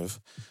kind of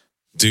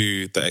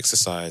do the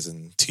exercise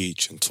and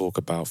teach and talk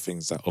about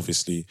things that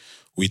obviously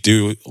we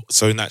do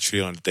so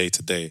naturally on a day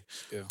to day,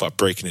 but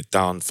breaking it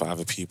down for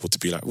other people to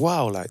be like,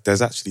 wow, like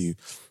there's actually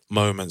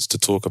moments to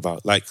talk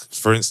about. Like,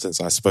 for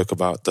instance, I spoke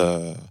about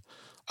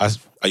I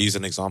use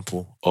an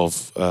example of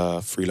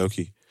Free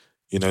Loki,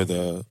 you know,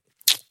 the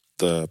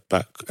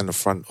back and the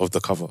front of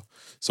the cover.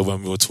 So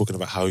when we were talking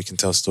about how you can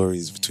tell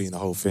stories between the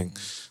whole thing,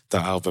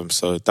 that album,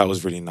 so that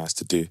was really nice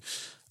to do.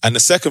 And the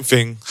second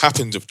thing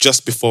happened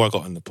just before I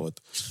got on the pod.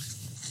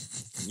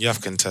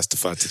 Yav can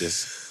testify to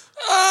this.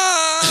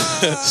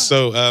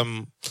 So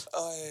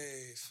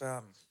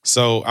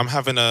I'm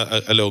having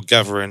a little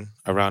gathering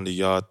around the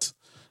yard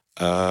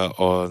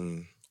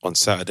on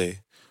Saturday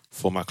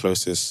for my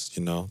closest,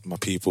 you know, my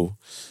people.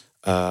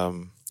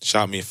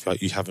 Shout me if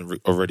you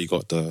haven't already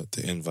got the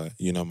invite.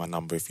 You know my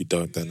number. If you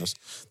don't,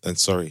 then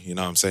sorry. You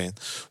know what I'm saying?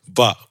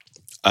 But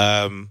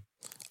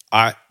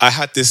I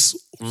had this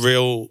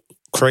real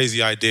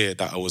crazy idea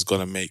that I was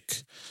gonna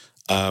make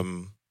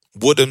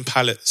wooden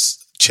pallets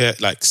chair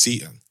like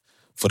seating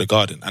for the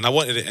garden, and I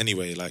wanted it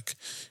anyway, like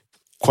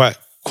quite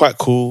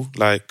cool,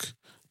 like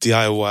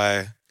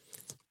DIY,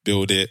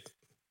 build it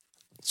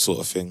sort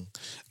of thing.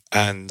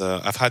 And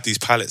I've had these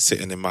pallets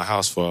sitting in my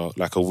house for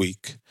like a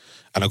week,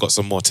 and I got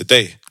some more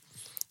today.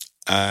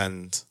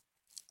 And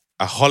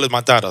I hollered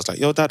my dad. I was like,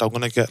 "Yo, Dad, I'm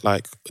gonna get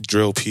like a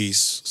drill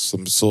piece,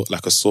 some sort,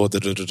 like a saw."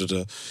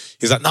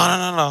 He's like, "No.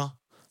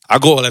 I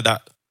got all of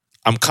that.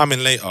 I'm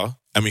coming later,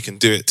 and we can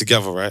do it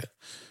together, right?"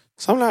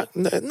 So I'm like,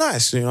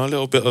 "Nice, you know, a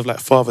little bit of like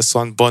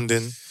father-son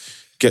bonding,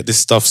 get this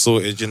stuff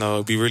sorted. You know,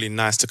 it'd be really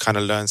nice to kind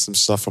of learn some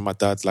stuff from my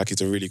dad. Like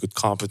he's a really good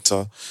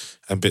carpenter,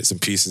 and bits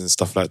and pieces and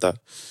stuff like that."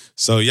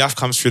 So Yaf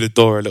comes through the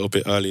door a little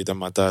bit earlier than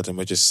my dad, and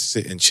we're just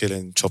sitting,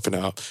 chilling, chopping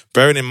it up.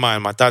 Bearing in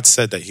mind, my dad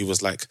said that he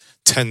was like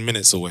 10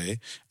 minutes away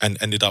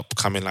and ended up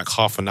coming like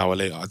half an hour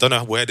later. I don't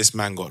know where this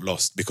man got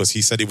lost, because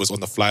he said he was on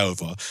the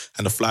flyover,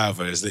 and the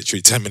flyover is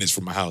literally 10 minutes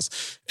from my house.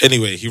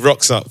 Anyway, he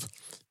rocks up.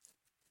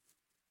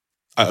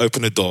 I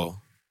open the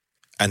door,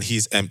 and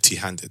he's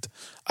empty-handed.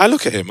 I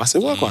look at him. I say,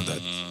 "Work on,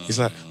 Dad." He's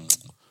like,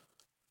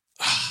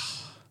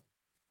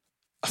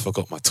 "I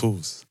forgot my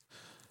tools."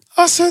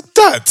 I said,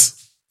 "Dad,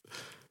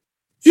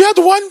 you had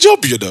one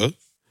job, you know.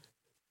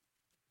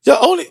 Your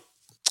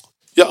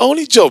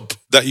only job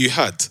that you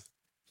had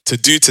to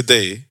do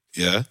today,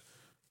 yeah,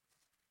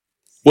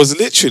 was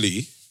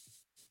literally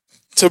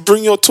to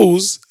bring your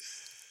tools,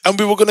 and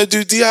we were gonna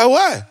do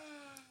DIY.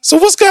 So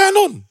what's going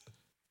on?"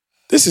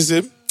 This is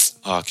him.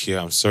 Okay,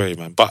 I'm sorry,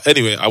 man. But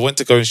anyway, I went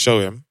to go and show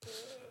him.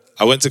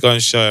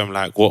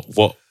 Like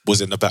what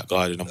was in the back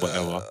garden and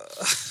whatever.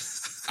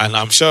 And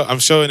I'm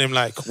showing him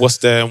like what's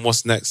there and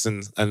what's next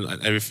and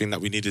everything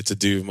that we needed to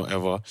do and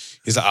whatever.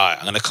 He's like, "All right,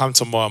 I'm gonna come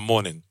tomorrow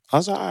morning." I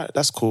was like, "All right,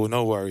 that's cool,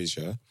 no worries,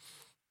 yeah."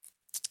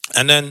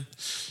 And then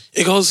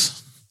he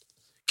goes,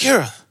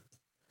 "Kieran,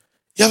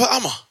 you have a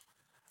hammer?"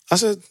 I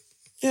said,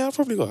 "Yeah, I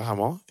probably got a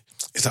hammer."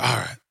 He's like, "All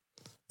right,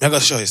 I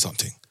gotta show you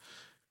something."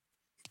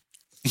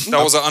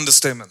 That was an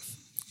understatement,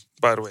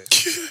 by the way.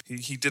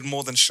 He did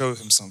more than show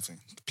him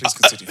something. Please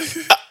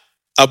continue.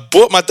 I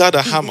bought my dad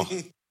a hammer,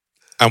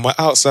 and we're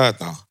outside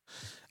now.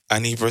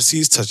 And he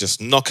proceeds to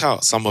just knock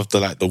out some of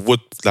the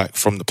wood like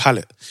from the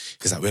pallet.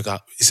 He's like, we're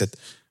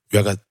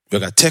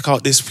gonna take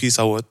out this piece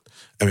of wood,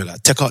 and we're gonna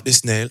take out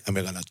this nail, and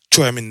we're gonna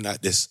throw him in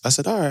like this. I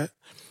said, "All right."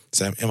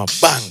 So I'm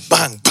bang,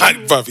 bang,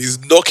 bang, bruv. He's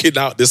knocking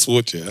out this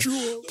wood, yeah.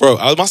 Bro,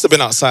 I must have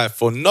been outside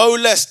for no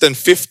less than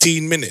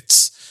 15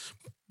 minutes.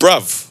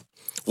 Bruv.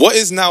 What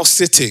is now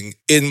sitting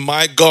in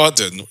my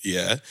garden,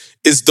 yeah,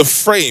 is the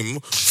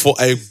frame for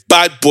a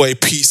bad boy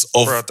piece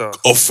of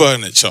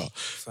furniture.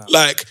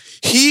 Like,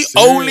 he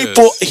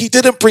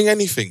didn't bring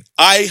anything.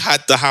 I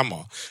had the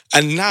hammer.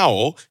 And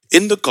now,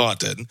 in the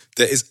garden,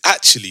 there is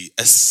actually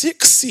a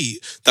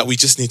 6-seat that we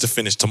just need to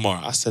finish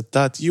tomorrow. I said,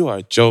 "Dad, you are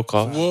a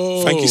joker.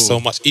 Whoa. Thank you so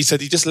much." He said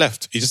he just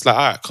left. He just like,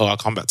 "All right, cool, I'll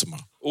come back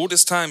tomorrow." All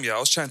this time, yeah, I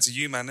was chatting to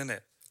you, man,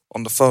 innit?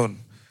 On the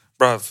phone.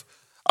 Bruv.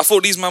 I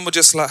thought these men were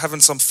just like having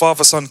some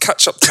father-son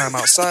catch-up time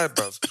outside,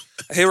 bruv.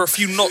 I hear a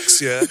few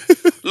knocks, yeah.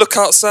 Look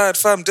outside,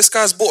 fam. This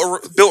guy's built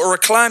a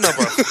recliner,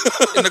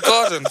 bruv, in the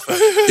garden, fam.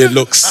 It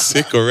looks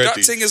sick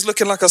already. That thing is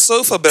looking like a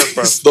sofa bed,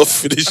 bruv. It's not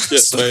finished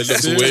yet, but it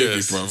looks wavy,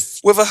 bruv.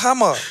 With a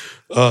hammer.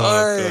 Oh,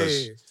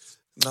 gosh.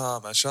 Nah,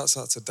 man. Shouts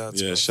out to Dad.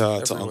 Yeah,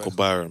 shout out to Uncle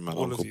Byron, man.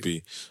 All Uncle of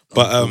B.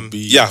 But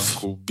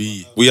Uncle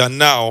B. we are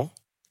now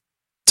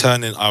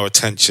turning our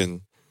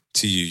attention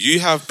to you. You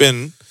have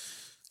been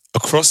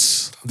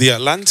across the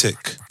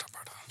Atlantic,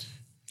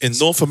 in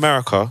North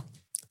America,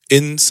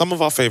 in some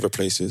of our favourite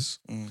places,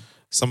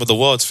 some of the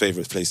world's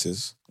favourite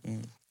places.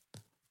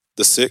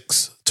 The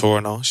Six,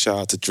 Toronto, shout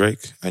out to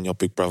Drake and your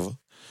big brother.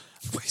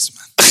 Waste,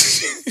 man.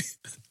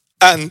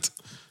 And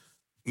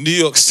New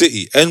York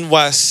City,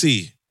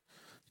 NYC,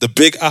 the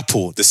Big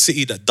Apple, the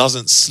city that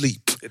doesn't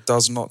sleep. It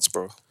does not,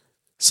 bro.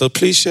 So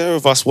please share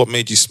with us what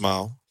made you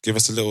smile. Give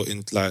us a little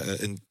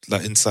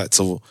insight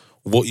to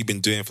what you've been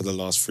doing for the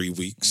last 3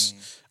 weeks.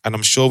 And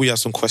I'm sure we have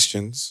some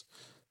questions,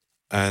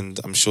 and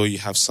I'm sure you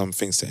have some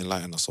things to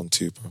enlighten us on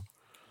too, bro.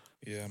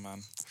 Yeah,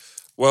 man.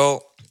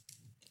 Well,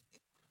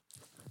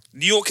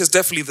 New York is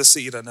definitely the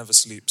city that never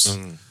sleeps.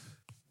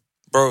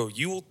 Bro,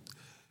 you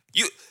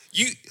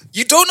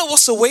don't know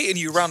what's awaiting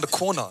you around the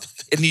corner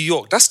in New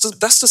York. That's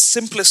the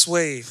simplest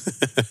way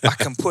I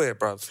can put it,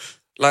 bruv.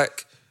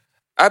 Like,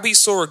 Abby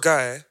saw a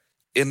guy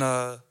in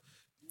a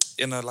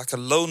like a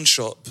loan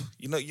shop.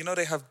 You know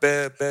they have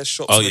bare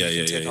shops where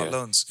you can take out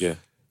loans. Yeah.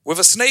 With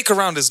a snake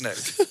around his neck.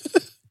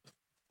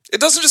 It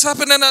doesn't just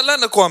happen in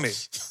Atlanta, Kwame.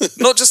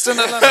 Not just in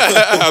Atlanta.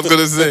 I'm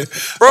gonna say,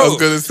 Bro,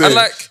 and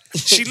like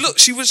she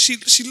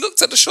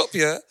looked at the shop,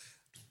 yeah,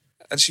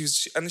 and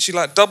she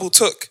like double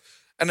took,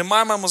 and then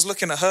my man was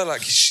looking at her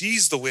like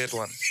she's the weird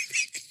one.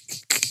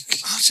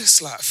 I'm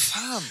just like,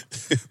 fam,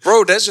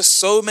 bro. There's just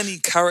so many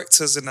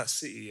characters in that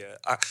city.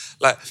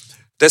 Yeah,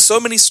 there's so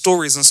many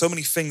stories and so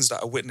many things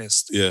that I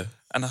witnessed. Yeah.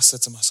 And I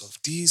said to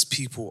myself, these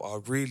people are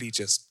really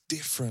just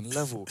different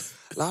level.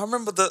 Like, I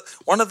remember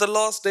one of the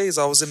last days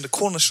I was in the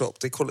corner shop.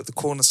 They call it the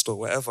corner store,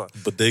 whatever.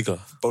 Bodega.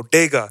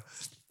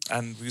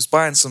 And we was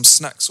buying some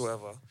snacks or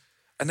whatever.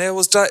 And there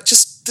was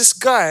just this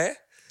guy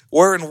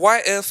wearing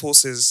white Air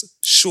Forces,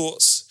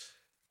 shorts,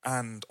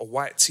 and a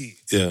white tee.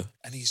 Yeah.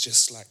 And he's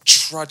just like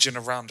trudging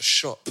around the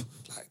shop,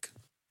 like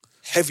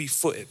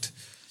heavy-footed.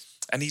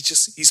 And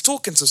he's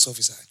talking to himself.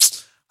 He's like,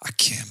 I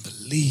can't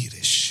believe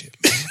this shit,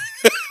 man.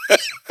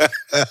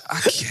 I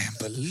can't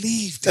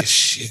believe this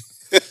shit.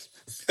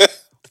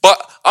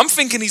 But I'm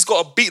thinking he's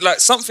got a beat, like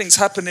something's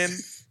happening.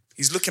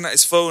 He's looking at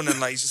his phone and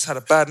like he's just had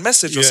a bad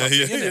message or something,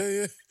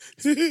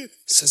 innit?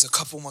 Says a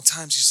couple more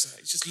times,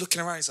 he's just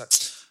looking around, he's like,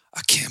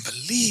 I can't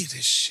believe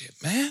this shit,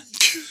 man.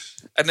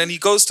 And then he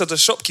goes to the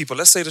shopkeeper.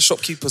 Let's say the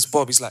shopkeeper's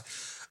Bob. He's like,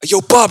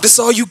 yo, Bob, this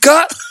all you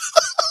got?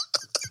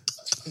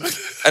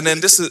 And then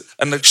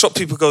the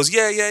shopkeeper goes,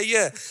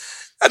 yeah.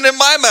 And then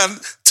my man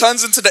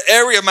turns into the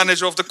area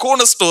manager of the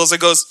corner stores and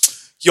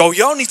goes, yo,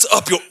 y'all need to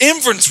up your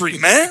inventory,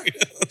 man.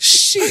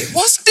 Shit,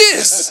 what's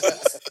this?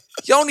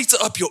 Y'all need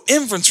to up your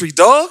inventory,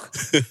 dog.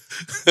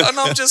 And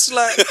I'm just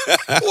like,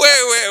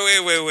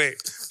 wait.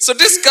 So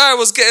this guy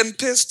was getting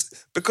pissed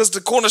because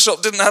the corner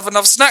shop didn't have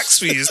enough snacks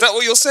for you. Is that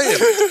what you're saying?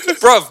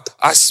 Bruv,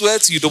 I swear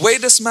to you, the way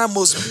this man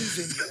was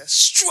moving,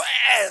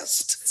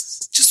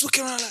 stressed, just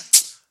looking around like,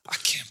 I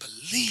can't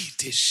believe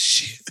this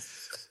shit.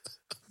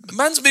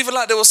 Man's moving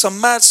like there was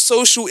some mad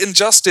social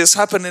injustice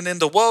happening in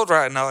the world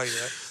right now,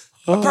 yeah.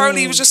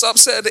 Apparently he was just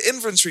upset at the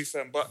inventory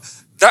thing, but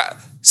that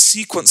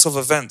sequence of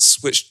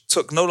events, which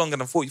took no longer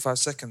than 45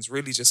 seconds,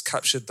 really just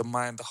captured the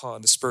mind, the heart,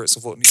 and the spirits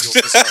of what New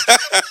York is like.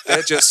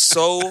 They're just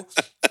so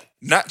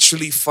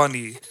naturally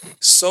funny,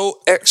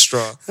 so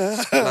extra.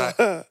 Like,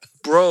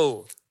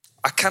 bro,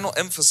 I cannot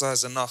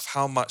emphasize enough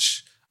how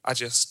much I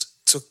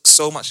just took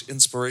so much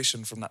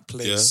inspiration from that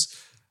place.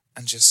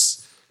 And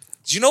just,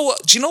 do you know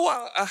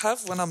what I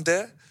have when I'm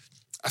there?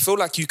 I feel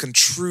like you can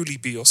truly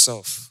be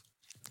yourself.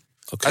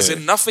 Okay. As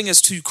in, nothing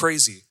is too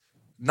crazy.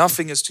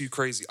 Nothing is too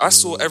crazy. I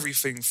saw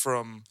everything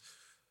from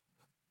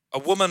a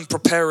woman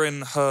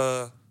preparing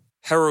her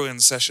heroin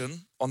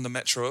session on the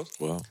metro.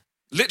 Wow.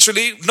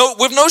 Literally,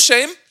 with no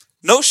shame.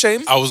 No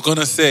shame. I was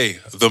gonna say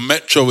the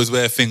metro is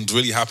where things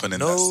really happen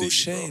in that No city.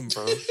 shame,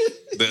 bro.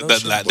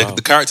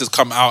 The characters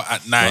come out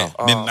at night,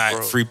 midnight,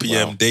 bro. 3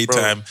 p.m.,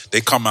 daytime.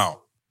 They come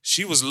out.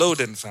 She was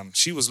loading, fam.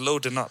 She was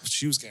loading up.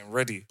 She was getting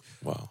ready.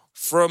 Wow.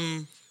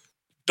 From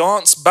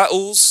dance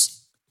battles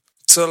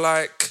to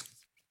like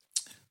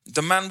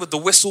the man with the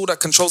whistle that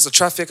controls the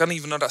traffic. I didn't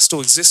even know that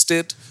still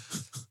existed.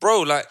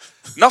 Bro, like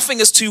nothing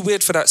is too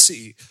weird for that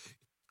city.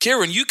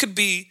 Kieran, you could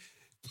be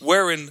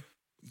wearing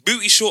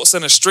booty shorts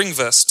and a string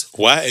vest.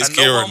 Why is and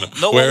Kieran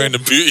wearing the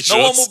booty shorts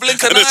no one will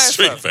blink an and a eye,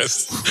 string fam.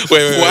 vest?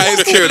 Wait. Why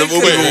is Kieran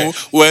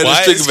wearing a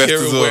string vest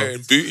as well?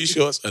 Wearing booty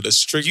shorts and a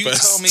string You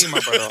vest? tell me,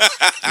 my brother.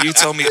 You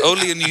tell me.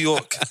 Only in New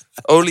York.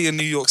 Only in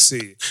New York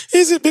City.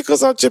 Is it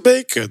because I'm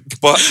Jamaican?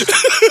 But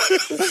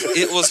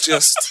it was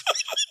just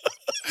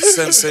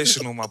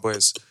sensational, my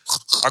boys.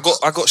 I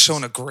got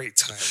shown a great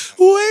time.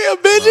 Wait a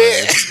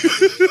minute.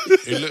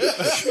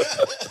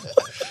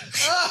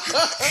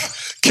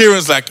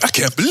 Kieran's like, I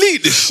can't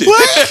believe this shit.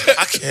 What?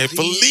 I can't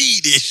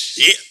believe this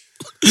shit.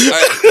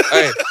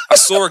 Hey, I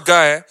saw a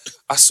guy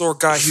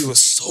who was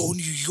so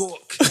New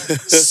York.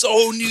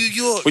 So New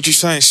York. What you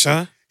saying,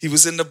 Sean? He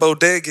was in the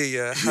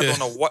bodega, had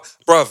on a white...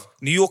 Bruv,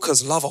 New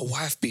Yorkers love a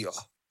wife beater.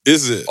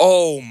 Is it?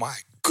 Oh my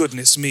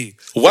goodness me.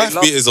 Wife They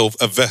love- beater is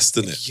a vest,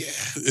 isn't it?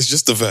 Yeah. It's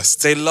just a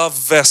vest. They love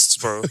vests,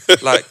 bro.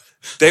 Like,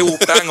 they will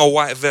bang a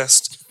white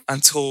vest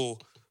until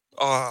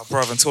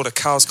the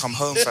cows come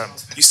home, fam.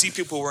 You see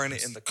people wearing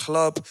it in the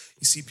club.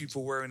 You see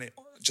people wearing it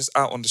just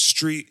out on the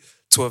street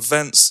to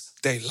events.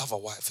 They love a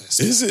white vest.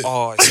 Is it?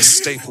 Oh, it's a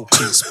staple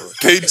piece, bro.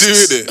 They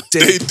It's do, a innit?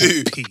 They staple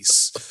do.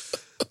 piece.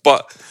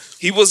 But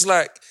he was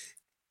like,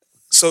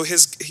 so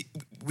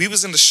we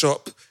was in the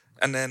shop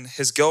and then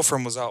his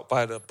girlfriend was out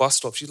by the bus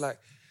stop. She's like,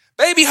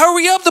 baby,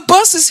 hurry up, the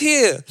bus is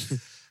here.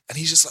 And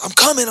he's just like, I'm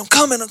coming.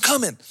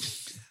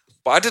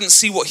 But I didn't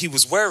see what he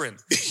was wearing.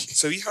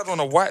 So he had on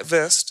a white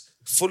vest,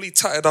 fully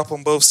tatted up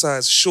on both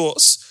sides,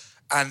 shorts,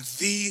 and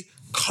the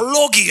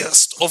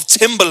cloggiest of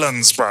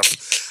Timberlands,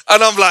 bruv.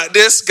 And I'm like,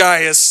 this guy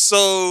is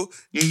so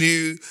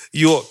New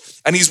York.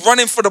 And he's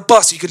running for the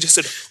bus. You can just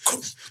say,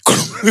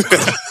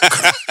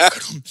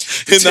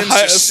 In the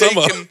height of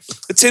summer.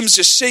 Tim's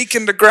just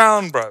shaking the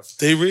ground, bro.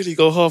 They really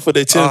go hard for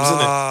their Tims,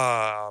 innit?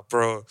 Ah,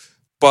 bro.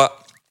 But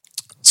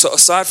so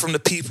aside from the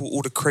people,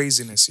 all the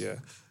craziness, yeah,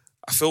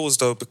 I feel as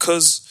though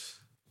because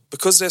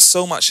there's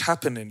so much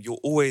happening,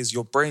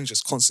 your brain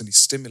just constantly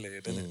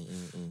stimulated, innit?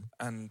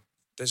 And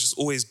there's just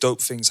always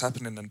dope things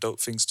happening and dope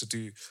things to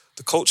do.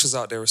 The cultures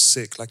out there are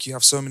sick. Like, you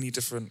have so many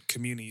different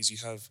communities. You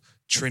have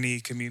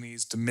Trini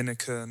communities,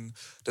 Dominican.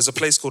 There's a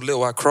place called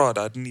Little Accra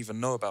that I didn't even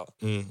know about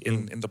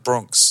in the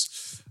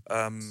Bronx.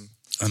 And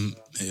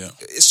yeah,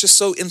 It's just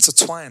so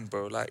intertwined,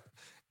 bro. Like,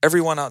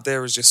 everyone out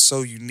there is just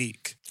so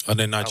unique. Are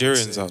there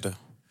Nigerians say. out there?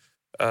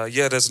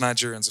 Yeah, there's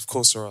Nigerians, of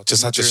course there are.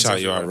 Just had to Nigerians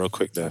shout you out everywhere. real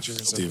quick there,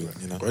 Nigerians Stephen.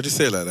 everywhere. You know? Why'd you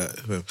say it like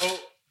that?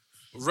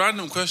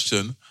 random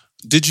question.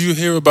 Did you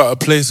hear about a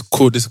place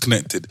called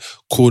Disconnected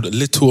called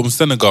Little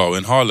Senegal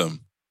in Harlem?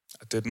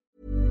 I didn't.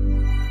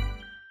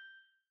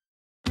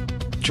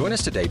 Join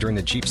us today during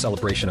the Jeep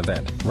Celebration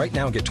event. Right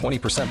now, get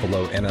 20%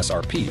 below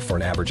MSRP for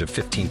an average of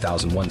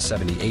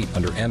 $15,178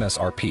 under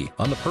MSRP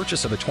on the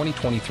purchase of a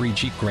 2023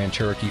 Jeep Grand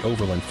Cherokee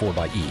Overland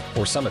 4xE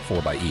or Summit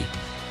 4xE.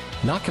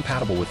 Not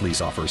compatible with lease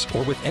offers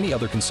or with any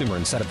other consumer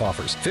incentive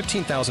offers.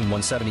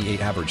 $15,178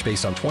 average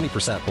based on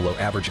 20% below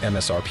average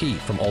MSRP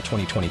from all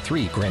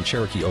 2023 Grand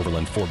Cherokee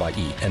Overland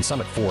 4xE and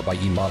Summit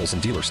 4xE models in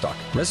dealer stock.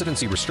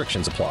 Residency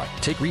restrictions apply.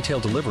 Take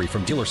retail delivery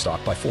from dealer stock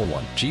by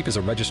 4/1. Jeep is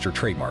a registered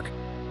trademark.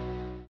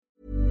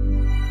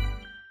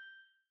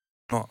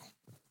 I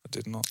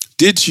did not.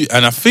 Did you?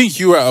 And I think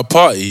you were at a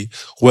party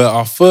where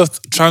our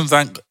first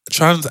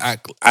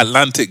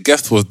transatlantic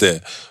guest was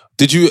there.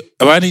 Did you,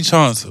 by any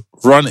chance,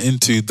 run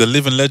into the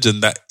living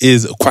legend that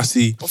is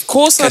Kwasi? Of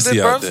course I Kessie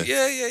did, out bro. there?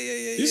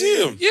 Yeah. You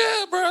see him?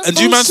 Yeah, bro. And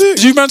do you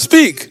man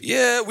speak?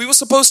 Yeah, we were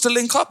supposed to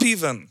link up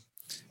even.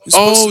 We were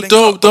Oh, supposed to link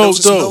dope, up, but there was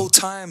just dope. no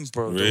time,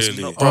 bro. There was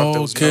Really? no- bro,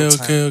 there was no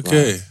time.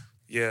 Okay.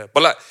 Yeah,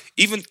 but like,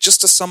 even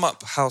just to sum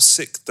up how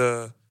sick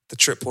the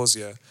trip was,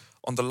 yeah.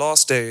 On the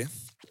last day,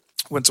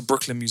 went to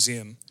Brooklyn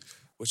Museum,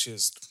 which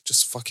is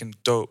just fucking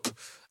dope.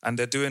 And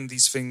they're doing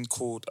these things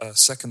called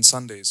Second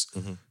Sundays.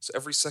 So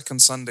every second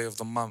Sunday of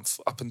the month,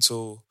 up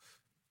until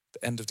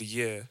the end of the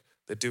year,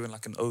 they're doing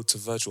like an ode to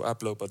Virgil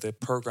Abloh, but they're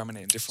programming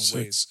it in different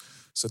ways.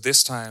 So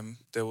this time,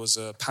 there was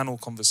a panel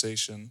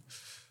conversation.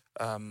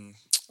 I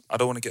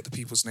don't want to get the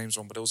people's names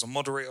wrong, but there was a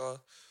moderator.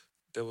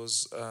 There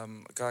was a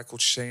guy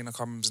called Shane, I can't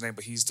remember his name,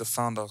 but he's the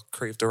founder,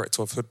 creative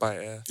director of Hood by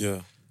Air.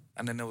 Yeah.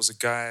 And then there was a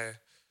guy,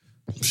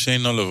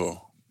 Shane Oliver.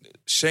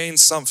 Shane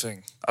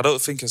something. I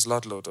don't think it's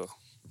Ludlow though.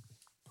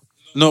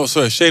 No,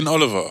 sorry, Shane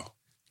Oliver.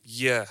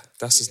 Yeah,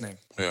 that's his name.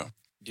 Yeah.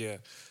 Yeah.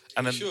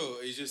 And then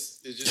Sure, you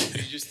just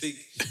think.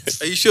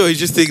 Are you sure? You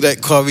just think that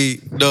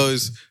Kwame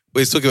knows what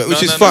he's talking about,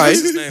 which is fine.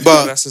 That's his name.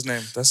 But That's his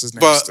name. That's his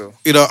name but still.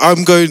 you know,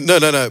 I'm going.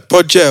 No.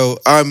 Pod Gel.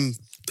 I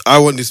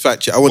want this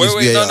fact check. I want this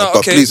Wait, VAR. no, But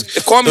okay. please,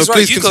 If Kwame's right,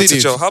 please you go to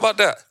continue. jail. How about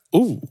that?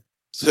 Ooh.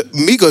 So,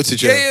 me go to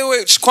jail. Yeah,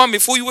 wait. Kwame,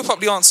 before you whip up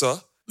the answer,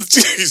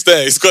 He's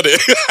there. He's got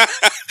it.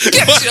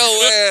 get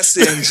your ass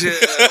in jail.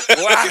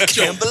 Boy, I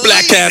can't believe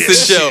Black ass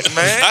this in jail. shit,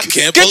 man. I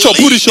can't Get your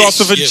believe booty shots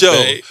this in shit,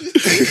 jail.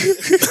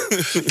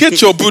 babe. Get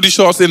your booty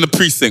shots in the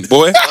precinct,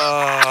 boy.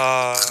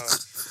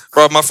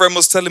 Bro, my friend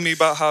was telling me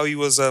about how he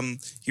was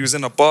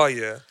in a bar,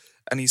 yeah,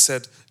 and he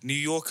said New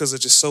Yorkers are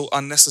just so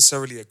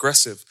unnecessarily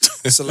aggressive.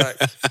 So like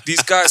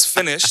these guys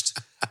finished,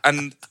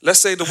 and let's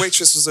say the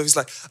waitress was there, he's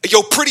like,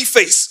 yo, pretty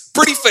face,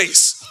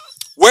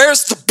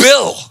 where's the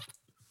bill?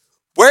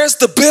 Where's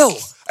the bill?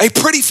 Hey,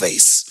 pretty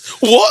face.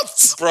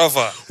 What?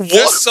 Brother. What?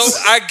 They're so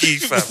aggy,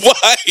 fam.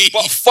 Why?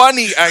 But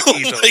funny aggy, Oh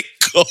though. my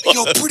God.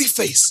 Yo, pretty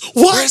face.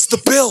 Where's the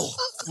bill?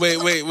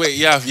 Wait.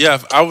 Yeah.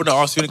 I want to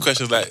ask you any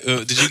questions. Like,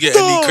 did you get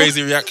any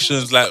crazy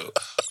reactions? Like,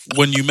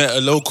 when you met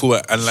a local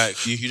and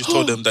like you just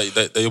told them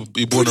that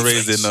you're born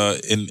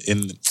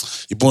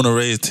and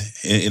raised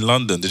in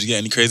London. Did you get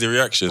any crazy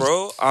reactions?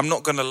 Bro, I'm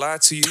not gonna lie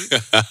to you.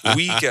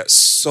 We get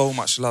so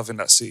much love in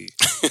that city.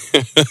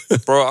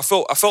 Bro, I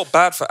felt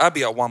bad for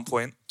Abby at one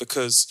point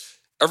because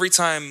every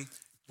time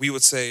we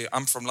would say,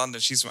 I'm from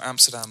London, she's from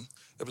Amsterdam,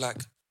 they'd be like,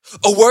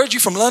 oh, word, you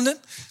from London?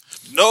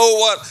 No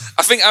one.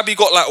 I think Abby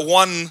got like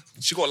one,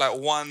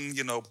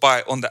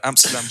 bite on the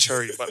Amsterdam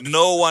cherry, but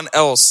no one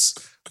else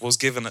was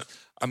given it.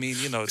 I mean,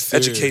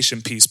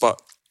 education piece, but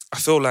I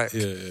feel like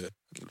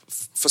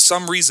for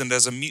some reason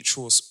there's a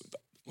mutual,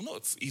 well,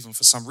 not even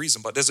for some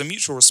reason, but there's a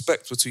mutual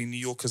respect between New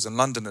Yorkers and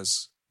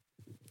Londoners.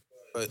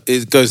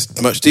 It goes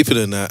much deeper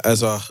than that.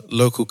 As our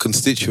local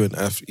constituent,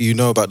 you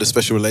know about the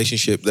special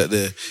relationship that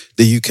the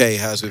UK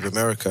has with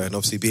America, and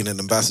obviously being an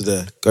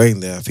ambassador going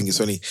there, I think it's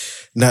only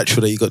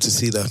natural that you got to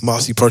see the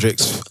Marcy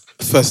projects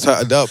first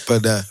started up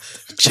and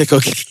check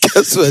out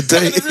cancel a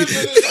day.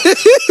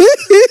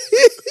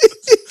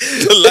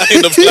 The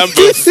Lion of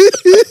Lambeth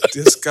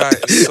This guy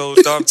is so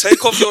dumb.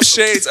 Take off your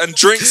shades and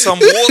drink some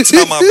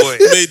water, my boy.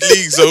 made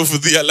leagues over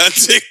the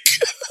Atlantic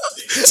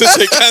to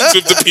shake hands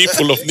with the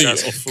people of New York.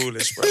 That's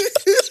foolish, bro.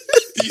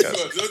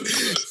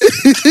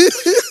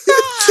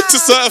 To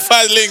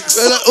certified links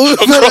All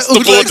across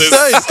the borders.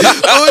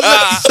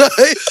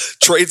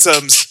 Trade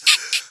terms.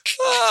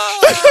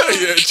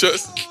 Yeah,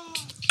 just.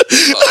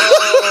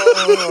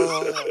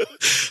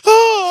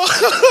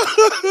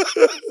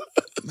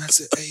 Man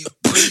said, hey,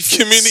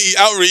 Community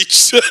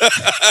outreach.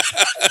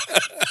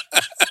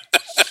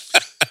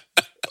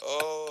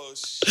 oh,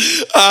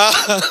 shit.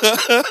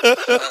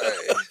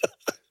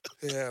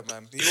 Yeah,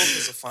 man. New York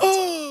is a fun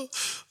time.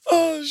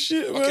 Oh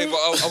shit, man. Okay, but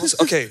I was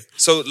okay.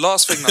 So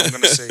last thing that I'm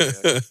gonna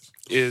say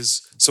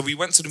is so we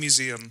went to the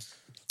museum,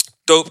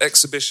 dope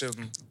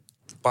exhibition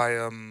by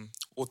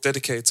or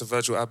dedicated to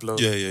Virgil Abloh.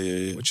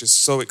 Yeah. Which is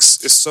so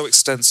it's so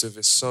extensive.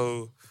 It's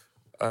so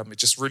it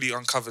just really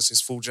uncovers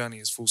his full journey,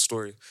 his full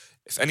story.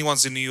 If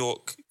anyone's in New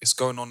York, it's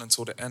going on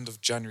until the end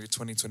of January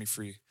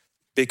 2023.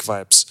 Big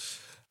vibes.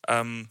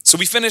 So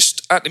we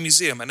finished at the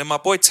museum, and then my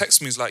boy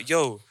texts me. He's like,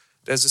 "Yo,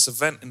 there's this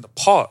event in the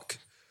park."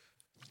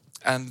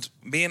 And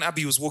me and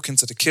Abby was walking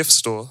to the Kith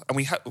store, and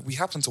we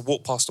happened to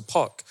walk past the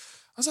park.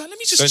 I was like, let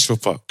me just... Central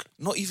Park.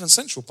 Not even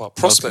Central Park,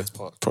 Prospect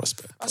Park.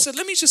 Prospect. I said,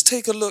 let me just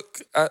take a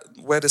look at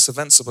where this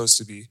event's supposed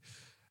to be.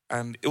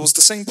 And it was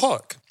the same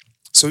park.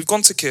 So we've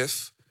gone to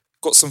Kith,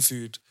 got some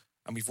food,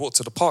 and we've walked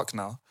to the park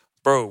now.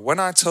 Bro, when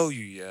I tell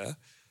you, yeah,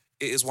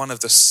 it is one of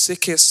the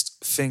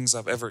sickest things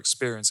I've ever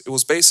experienced. It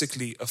was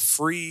basically a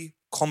free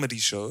comedy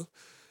show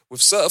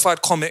with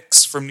certified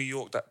comics from New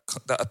York that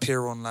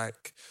appear on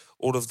like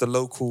all of the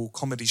local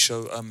comedy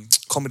show,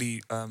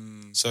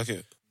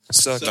 Circuit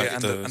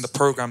and the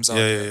programs out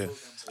there. Yeah.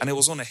 And it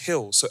was on a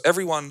hill. So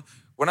everyone,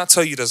 when I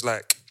tell you there's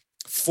like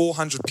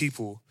 400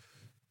 people,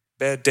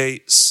 bare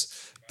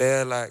dates,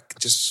 bare like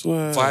just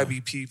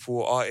vibey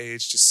people our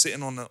age, just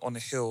sitting on a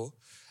hill.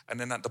 And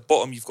then at the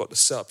bottom, you've got the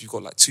setup. You've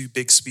got like 2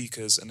 big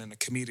speakers and then a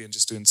comedian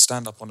just doing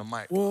stand-up on the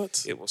mic.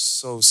 What? It was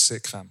so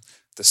sick, fam.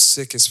 The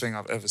sickest thing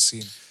I've ever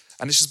seen.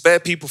 And it's just bare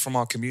people from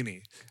our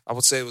community. I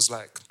would say it was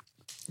like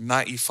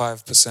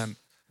 95%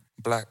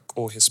 black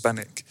or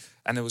Hispanic.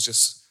 And it was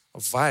just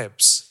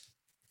vibes.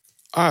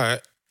 All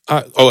right.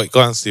 Oh, wait,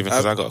 go on, Stephen,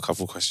 because I got a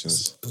couple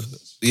questions.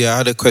 Yeah, I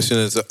had a question.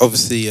 As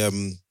obviously,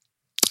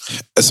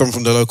 as someone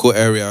from the local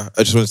area,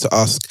 I just wanted to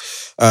ask,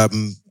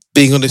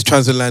 being on this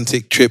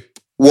transatlantic trip,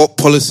 what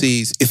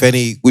policies, if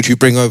any, would you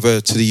bring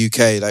over to the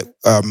UK? Like,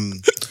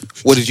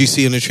 what did you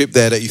see on the trip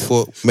there that you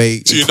thought may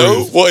Do you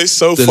know what is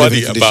so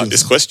funny about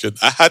this question?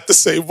 I had the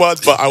same one,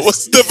 but I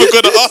was never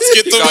going to ask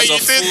it the way you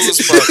did.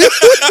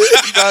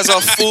 You guys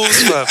are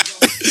fools, man.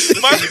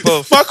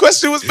 My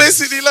question was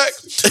basically like,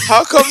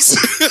 how comes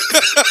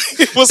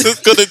it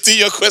wasn't going to do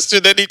your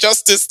question any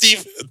justice,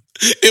 Stephen?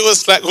 It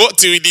was like, what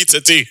do we need to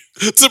do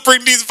to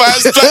bring these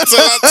vibes back to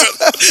London?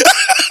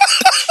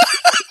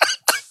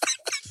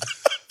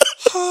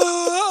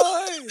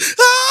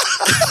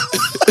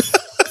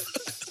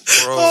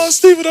 Bro. Oh,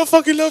 Stephen, I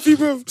fucking love you,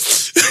 bro. But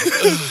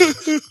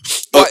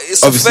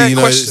it's obviously, a fair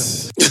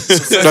question.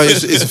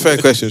 It's a fair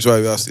question. That's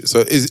why we asked it.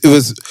 So,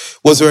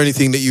 was there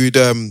anything that you'd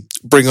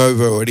bring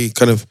over, or any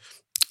kind of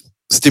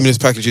stimulus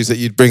packages that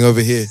you'd bring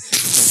over here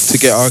to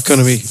get our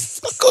economy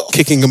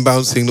kicking and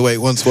bouncing the way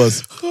it once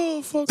was?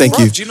 Thank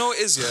you. Do you know what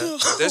it is? Yeah,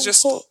 there's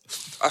just.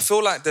 I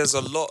feel like there's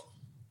a lot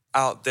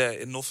out there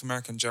in North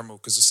America in general,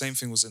 because the same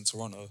thing was in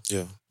Toronto.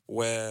 Yeah,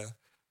 where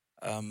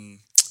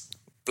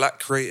black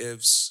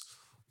creatives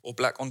or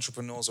black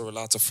entrepreneurs are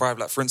allowed to thrive.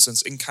 Like, for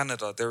instance, in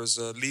Canada, there is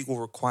a legal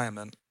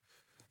requirement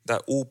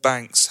that all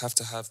banks have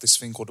to have this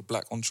thing called a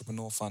Black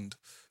Entrepreneur Fund,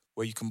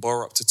 where you can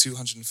borrow up to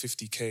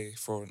 250K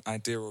for an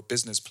idea or a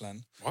business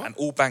plan. What? And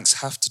all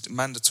banks have to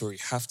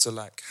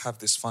like have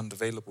this fund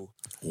available.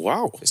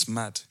 wow. It's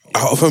mad.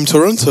 Out from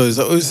Toronto, is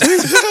that what you're saying?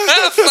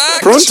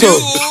 Pronto.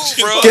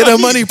 Pronto. Get that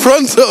money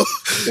pronto.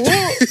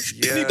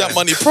 You need that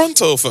money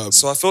pronto, fam.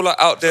 So I feel like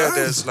out there,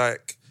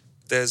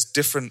 there's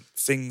different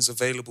things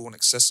available and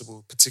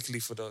accessible, particularly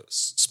for the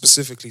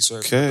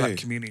black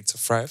community to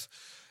thrive.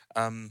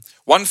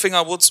 One thing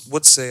I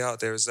would say out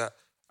there is that,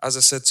 as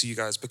I said to you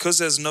guys, because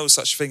there's no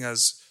such thing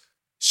as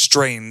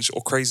strange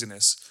or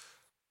craziness,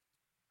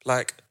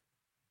 like,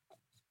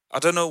 I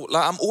don't know,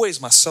 like, I'm always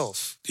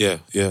myself. Yeah.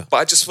 But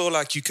I just feel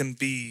like you can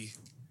be...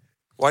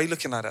 Why are you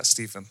looking like that,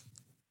 Stephen?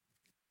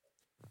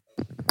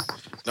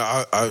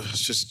 No,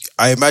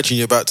 I imagine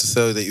you're about to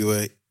say that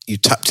you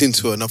tapped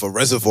into another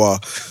reservoir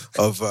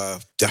of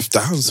Deaf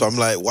Down. So I'm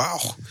like, wow.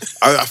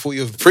 I thought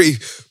you were pretty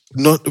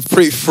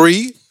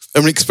free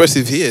and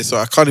expressive here. So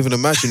I can't even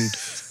imagine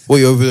what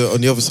you're over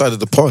on the other side of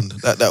the pond.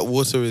 That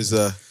water is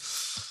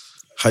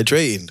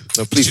hydrating.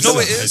 No, please. Do you know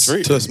what it is?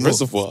 Tell us more.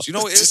 Reservoir. Do you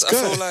know what it is? I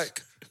feel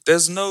like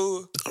there's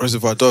no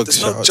Reservoir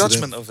Dogs. There's no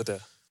judgment over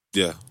there.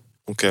 Yeah.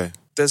 Okay.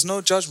 There's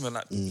no judgment.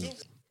 Like,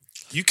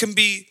 you can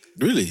be...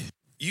 Really?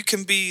 You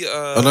can be...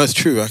 oh, no, it's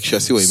true. Actually, I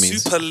see what it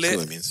means. Super I see lit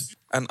what it means.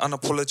 and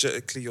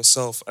unapologetically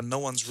yourself, and no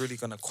one's really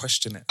going to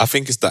question it. I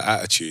think it's the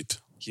attitude.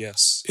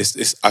 Yes.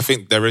 It's. I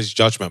think there is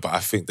judgment, but I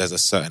think there's a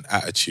certain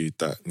attitude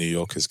that New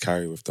Yorkers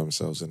carry with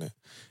themselves in it.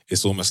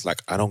 It's almost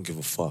like, I don't give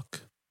a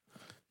fuck.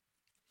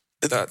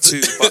 That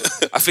too.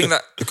 But I think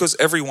that because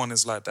everyone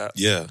is like that,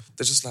 Yeah.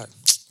 they're just like,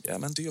 yeah,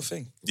 man, do your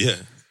thing. Yeah.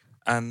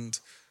 And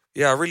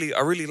yeah, I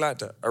really like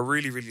that. I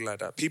really like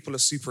that. People are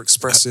super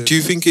expressive. Do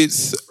you think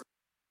it's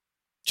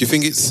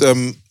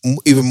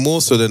even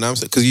more so than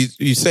Amsterdam? Because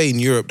you say in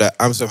Europe that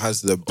Amsterdam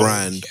has the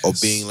brand of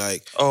being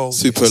like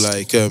super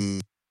like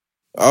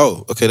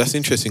okay, that's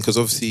interesting because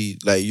obviously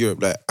like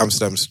Europe, like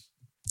Amsterdam's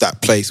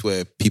that place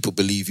where people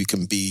believe you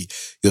can be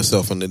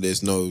yourself and then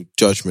there's no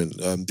judgment.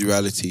 The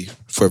reality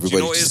for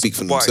everybody to speak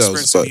for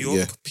themselves. But in New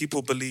York,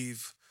 people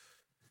believe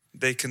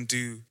they can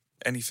do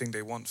anything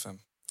they want, fam.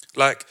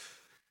 Like,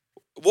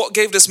 what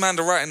gave this man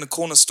the right in the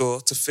corner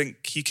store to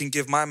think he can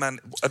give my man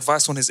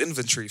advice on his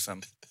inventory,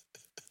 fam?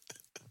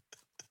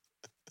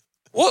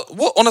 What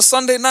on a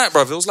Sunday night,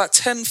 bruv? It was like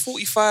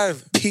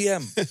 10:45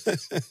 p.m.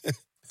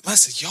 Man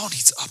said, y'all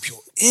need to up your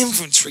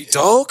inventory,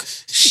 dog.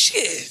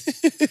 Shit.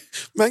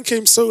 Man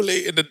came so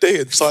late in the day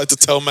and started to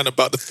tell man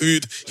about the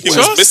food he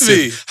was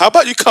missing. How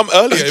about you come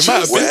earlier? It might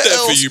have been there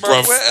for you,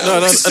 bruv.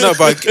 No,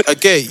 but I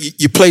get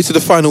it. You play to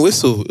the final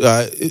whistle.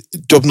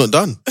 Job not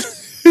done.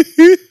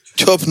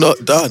 Job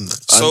not done.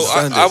 So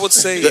I would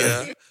say,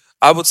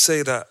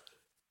 that,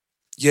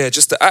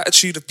 just the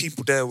attitude of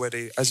people there where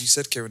they, as you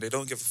said, Kieran, they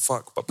don't give a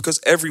fuck. But because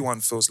everyone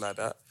feels like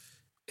that,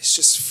 it's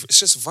just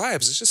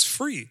vibes. It's just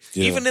free.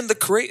 Yeah. Even in the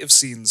creative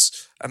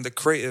scenes and the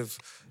creative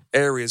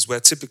areas where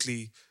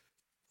typically,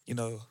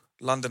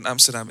 London,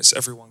 Amsterdam, it's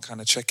everyone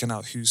kind of checking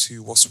out who's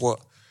who, what's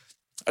what.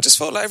 I just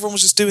felt like everyone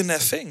was just doing their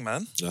thing,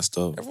 man. That's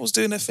dope. Everyone was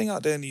doing their thing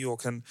out there in New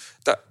York. And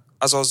that,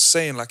 as I was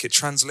saying, like it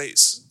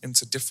translates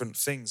into different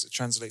things. It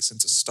translates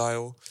into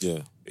style. Yeah.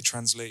 It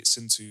translates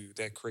into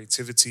their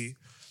creativity.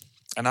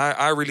 And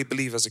I really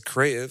believe as a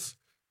creative,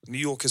 New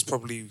York is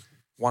probably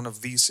one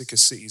of the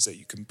sickest cities that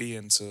you can be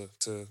in to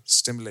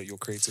stimulate your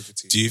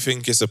creativity. Do you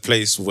think it's a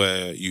place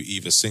where you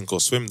either sink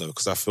or swim though?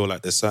 Because I feel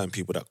like there's certain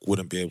people that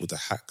wouldn't be able to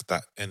hack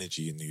that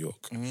energy in New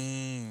York.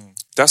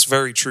 That's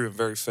very true and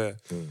very fair.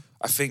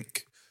 I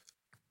think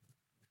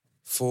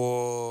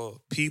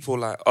for people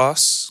like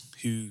us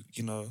who,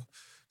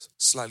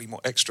 slightly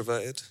more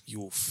extroverted, you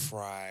will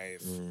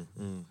thrive.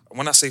 And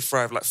when I say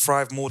thrive, like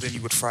thrive more than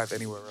you would thrive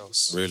anywhere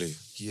else. Really?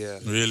 Yeah.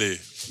 Really?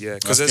 Yeah,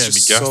 because there's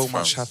just so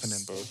much happening,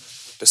 bro.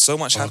 There's so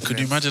much happening. Could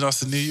you imagine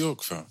us in New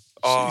York, fam?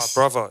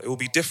 Brother, it will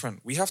be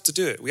different. We have to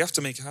do it. We have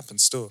to make it happen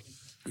still.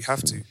 We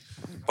have to.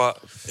 But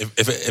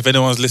if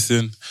anyone's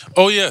listening,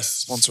 oh yes,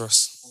 sponsor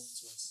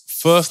us.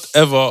 First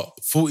ever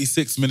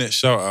 46-minute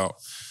shout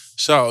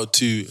out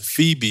to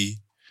Phoebe,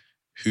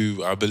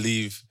 who I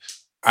believe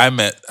I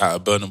met at a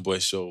Burna Boy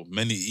show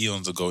many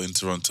eons ago in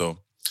Toronto.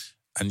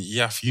 And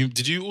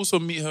did you also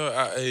meet her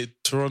at a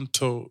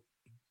Toronto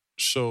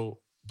show,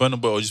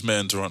 Burna Boy, or just met her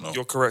in Toronto?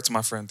 You're correct,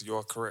 my friend. You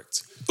are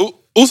correct.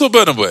 Also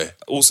Burna Boy?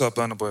 Also a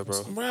Burna Boy,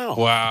 bro.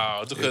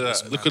 Wow. Look at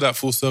that. Look at that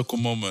full circle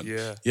moment.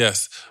 Yeah.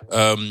 Yes.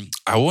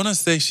 I want to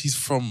say she's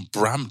from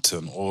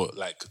Brampton or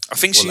like... I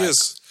think she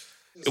is.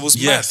 It was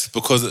mad. Yes,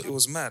 because... It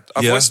was mad.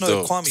 I've always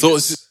known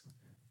Kwame.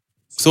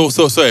 So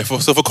sorry.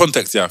 For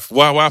context,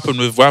 what happened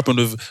with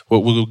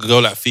we'll go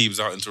like Thieves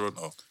out in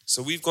Toronto?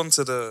 So we've gone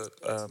to the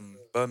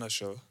Burner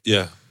show.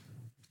 Yeah.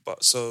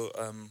 But so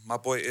my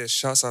boy Ish,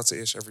 shouts out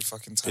to Ish every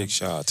fucking time. Big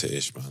shout out to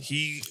Ish, man.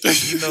 He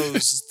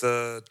knows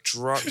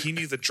he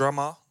knew the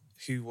drummer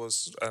who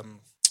was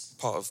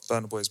part of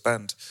Burna Boy's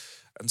band,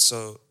 and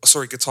so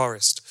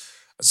guitarist,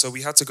 and so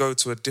we had to go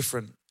to a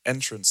different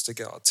entrance to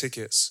get our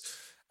tickets,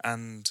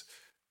 and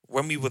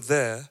when we were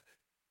there,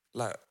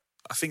 like.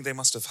 I think they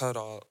must have heard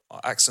our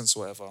accents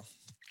or whatever.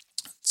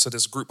 So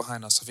there's a group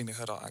behind us. I think they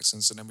heard our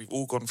accents. And then we've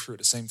all gone through at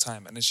the same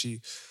time. And then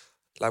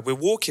we're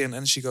walking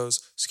and she goes,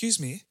 excuse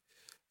me,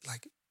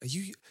 like,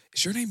 is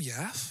your name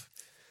Yaf?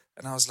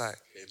 And I was like...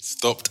 It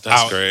stopped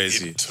That's out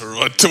crazy. in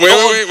Toronto.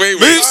 Wait.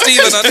 Move,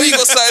 Stephen. I know you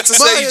got something to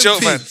say, you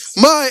joke, man.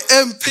 My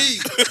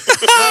MP.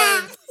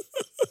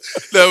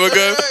 No,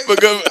 we're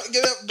going.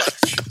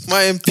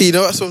 My MP,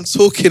 no, that's what I'm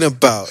talking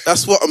about.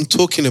 That's what I'm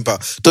talking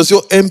about. Does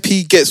your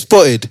MP get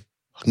spotted?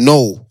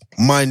 No,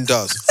 mine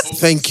does.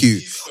 Thank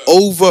you.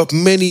 Over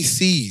many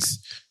seas.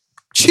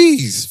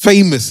 Jeez,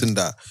 famous in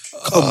that.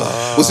 Come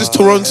on. Was this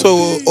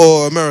Toronto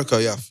or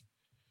America? Yeah.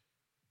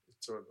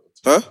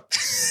 Huh?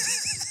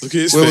 Look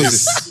at his Where face.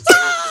 was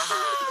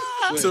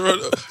this?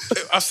 Toronto.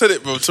 I've said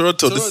it, bro.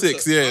 Toronto, the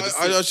 6th, yeah.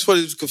 I just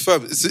wanted to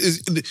confirm. It's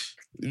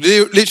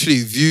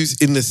literally views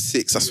in the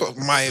 6. That's what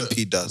my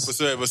MP does. But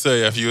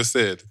sorry, if you were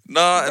said.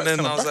 Nah, and then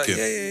I was like,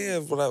 yeah.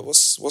 Well, like,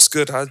 what's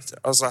good? I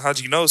was like, how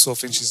do you know? So I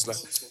think she's like,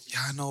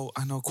 yeah, I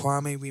know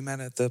Kwame. We met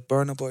at the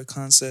Burna Boy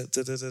concert.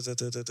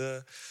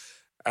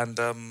 And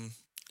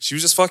she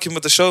was just fucking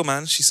with the show,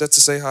 man. She said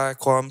to say hi,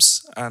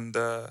 Kwams, and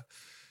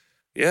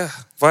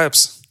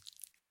vibes.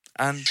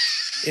 And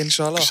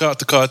inshallah. Shout out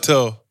to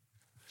Cartel.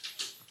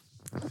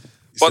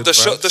 But the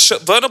show,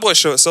 Burna Boy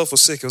show itself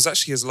was sick. It was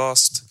actually his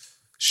last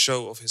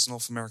show of his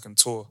North American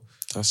tour.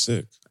 That's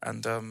sick.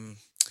 And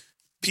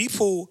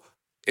people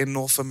in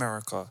North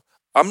America,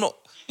 I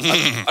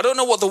don't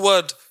know what the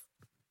word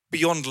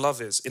beyond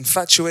love is.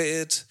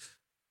 Infatuated,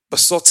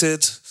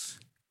 besotted.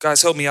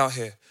 Guys, help me out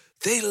here.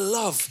 They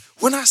love,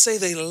 when I say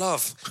they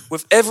love,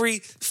 with every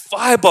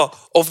fiber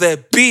of their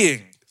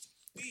being,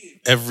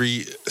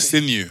 every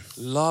sinew.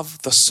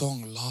 Love the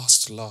song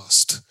Last.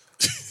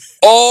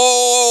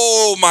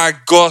 Oh my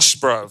gosh,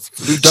 bruv.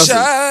 Who doesn't?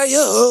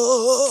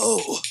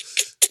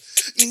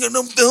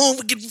 Don't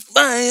forget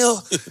fire.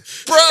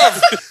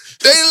 Bruv,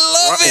 they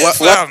love it,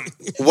 fam.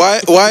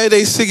 Why are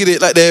they singing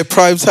it like they're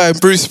primetime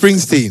Bruce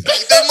Springsteen?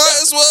 They might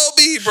as well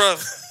be,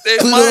 bruv. They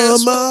Put might on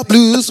as well. my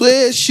blue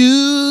suede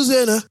shoes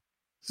and I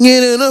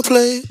get in a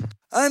plane.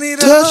 I need a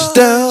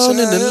Touchdown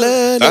in the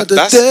land of the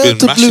That's been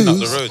Delta mashing up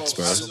Blues. the roads,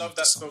 bro. I love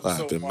that song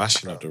I've been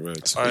mashing up the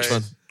roads. Which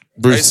one? Hey,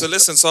 Bruce, so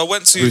listen, so I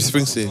went to. Bruce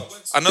Springsteen.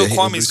 I know Yeah, he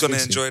Kwame's Bruce gonna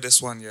Springsteen. enjoy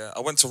this one. Yeah, I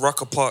went to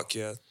Rucker Park.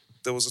 Yeah,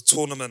 there was a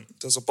tournament.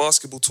 There's a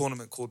basketball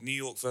tournament called New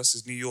York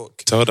versus New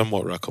York. Tell them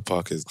what Rucker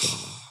Park is.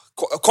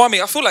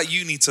 Kwame, I feel like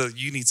you need to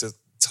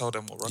tell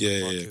them what Rucker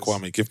Yeah, Park is.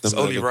 Kwame, give them It's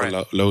only right.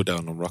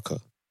 lowdown on Rucker.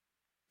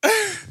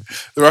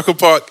 The Rucker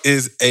Park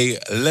is a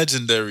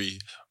legendary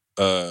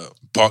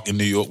park in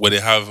New York where they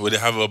have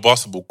a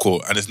basketball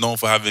court, and it's known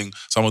for having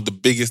some of the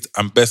biggest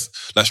and best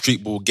like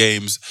street ball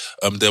games.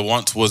 There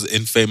once was an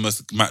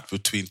infamous match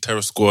between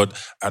Terror Squad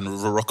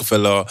and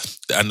Rockefeller,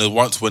 and there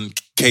once when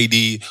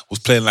KD was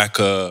playing like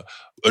a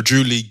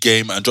Drew League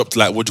game and dropped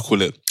like, what do you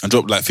call it? And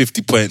dropped like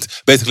 50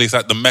 points. Basically, it's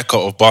like the mecca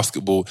of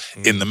basketball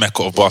in the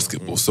mecca of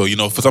basketball. So, you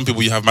know, for some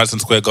people, you have Madison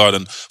Square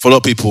Garden. For a lot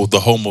of people, the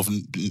home of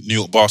New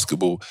York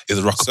basketball is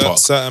the Rucker Park.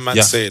 Certain man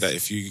Yeah. say that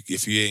if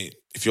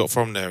you're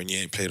from there and you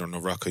ain't played on the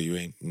Rucker, you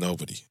ain't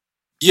nobody.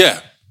 Yeah.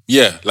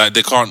 Like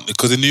they can't,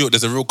 because in New York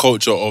there's a real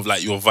culture of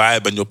like your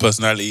vibe and your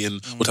personality and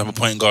what type of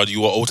point guard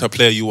you are, what type of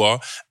player you are,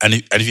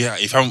 and if you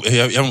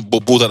haven't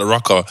balled at the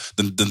Rucker,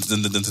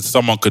 then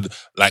someone could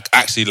like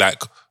actually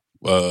like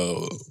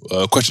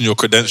question your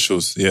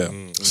credentials. Yeah.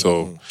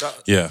 So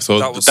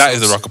that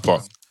is the Rucker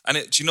Park. And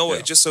do you know what?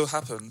 It just so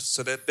happened.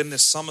 So there'd been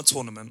this summer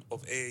tournament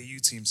of AAU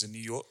teams in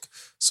New York.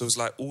 So it was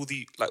like all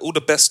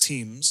the best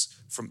teams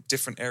from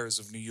different areas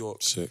of New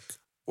York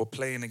were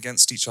playing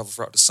against each other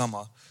throughout the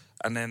summer.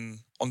 And then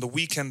on the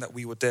weekend that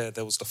we were there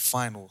was the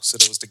final. So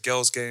there was the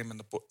girls' game and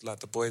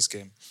the boys'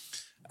 game,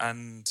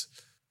 and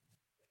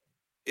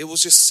it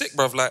was just sick,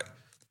 bruv. Like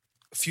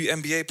a few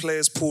NBA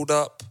players pulled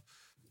up,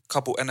 a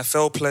couple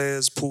NFL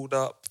players pulled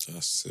up.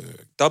 That's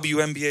sick.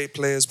 WNBA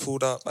players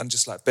pulled up, and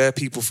just like bare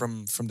people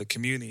from the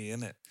community,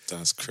 innit?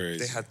 That's crazy.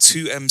 They had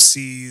 2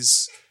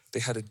 MCs,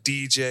 they had a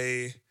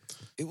DJ.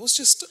 It was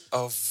just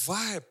a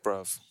vibe,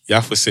 bruv.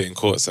 Yaf was sitting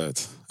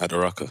courtside at the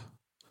Rucker.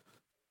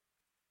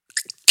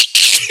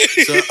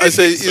 So I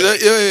say,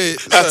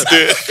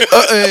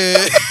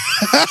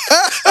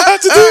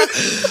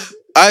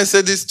 I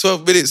said this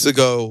 12 minutes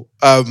ago,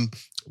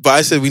 but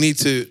I said we need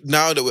to,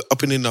 now that we're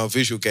upping in our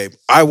visual game,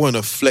 I want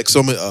a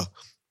flexometer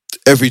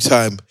every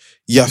time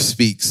Yaf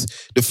speaks.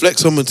 The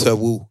flexometer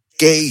will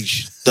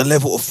gauge the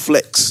level of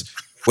flex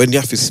when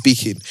Yaf is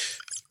speaking.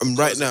 And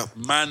right now,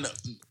 Man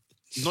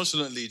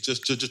nonchalantly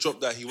just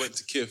dropped that he went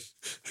to Kif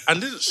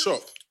and didn't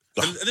shop.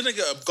 And didn't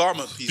get a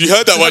garment piece. You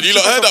heard that one? You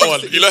lot heard that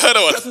one? You lot heard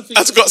that one?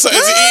 I've got something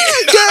to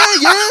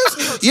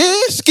eat. yeah,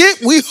 Skip,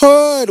 we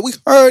heard.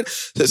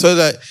 So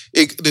that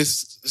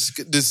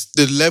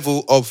the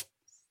level of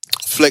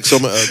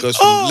flexometer goes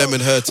from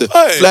lemon her to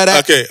flat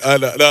out. Okay, no,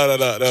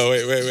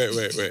 wait.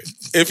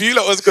 If you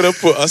lot was gonna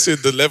put us in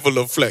the level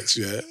of flex,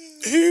 yeah,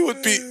 who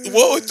would be?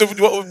 What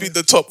would be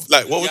the top?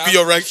 Like, what would be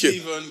your ranking?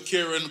 Stephen,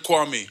 Kieran,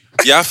 Kwame.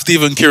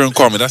 Stephen, Kieran,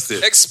 Kwame. That's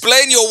it.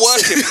 Explain your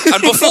working.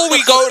 And before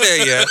we go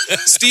there, yeah,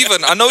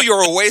 Stephen, I know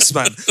you're a waste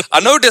man. I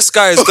know this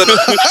guy, yeah.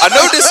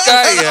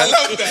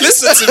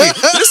 Listen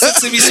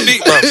to me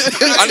speak, bro.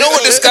 I know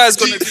what this guy's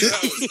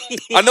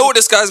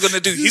gonna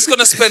do. He's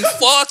gonna spend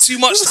far too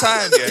much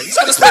time, yeah. He's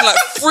gonna spend like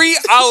 3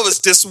 hours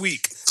this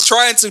week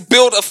trying to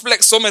build a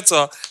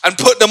flexometer and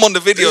put them on the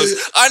videos.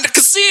 And I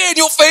can see it in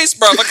your face,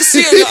 bro. I can see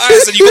it in your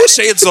eyes, and you got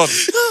shades on.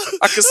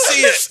 I can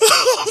see it.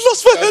 I've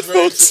lost my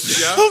headphones.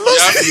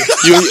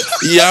 You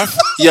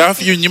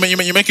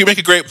make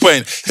a great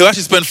point. He'll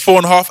actually spend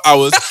 4.5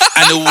 hours,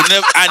 and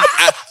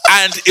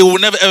it will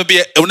never ever be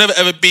at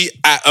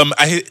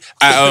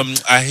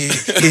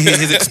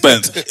his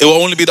expense. It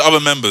will only be the other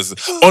members.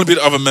 And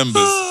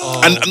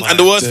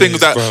the worst thing is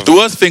that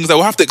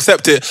we'll have to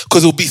accept it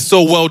because it will be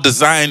so well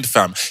designed,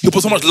 fam. He'll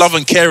put so much love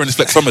and care in his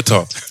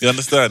flexometer. You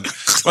understand?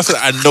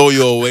 I know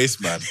you're a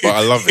waste man, but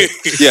I love it.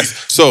 Yes.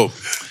 So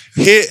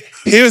here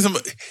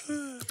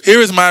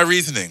is my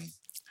reasoning.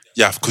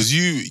 Yeah, because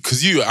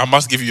you, I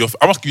must give you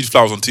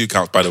flowers on 2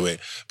 counts, by the way,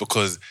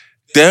 because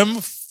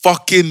them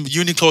fucking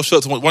Uniqlo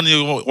shirts, one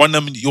of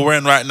them you're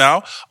wearing right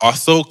now, are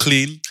so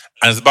clean,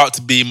 and it's about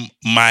to be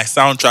my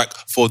soundtrack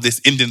for this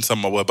Indian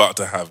summer we're about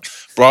to have,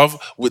 bruv.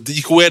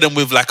 You can wear them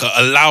with like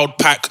a loud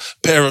pack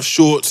pair of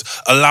shorts,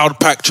 a loud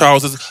pack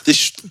trousers.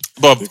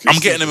 Bruv, I'm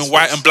getting them in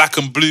white and black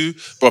and blue,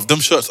 bruv. Them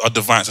shirts are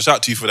divine. So shout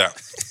out to you for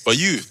that. But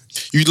you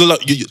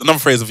another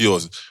phrase of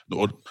yours,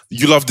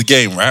 you love the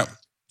game, right?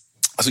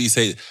 That's what you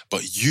say.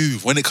 But you,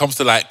 when it comes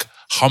to like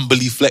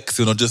humbly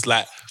flexing or just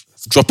like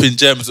dropping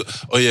gems,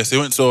 oh yeah, so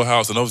he went to our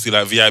house and obviously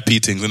like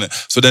VIP things, innit?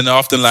 So then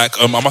after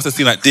like, I must have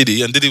seen like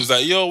Diddy, and Diddy was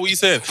like, yo, what you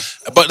saying?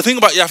 But the thing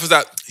about Yaf is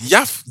that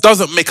Yaf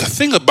doesn't make a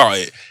thing about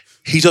it.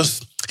 he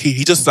just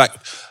like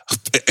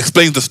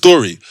explains the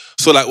story.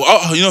 So like,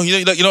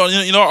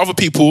 other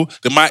people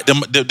they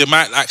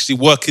might actually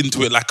work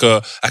into it like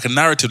a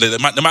narrative. They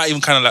might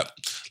even kind of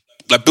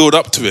like build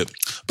up to it.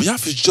 But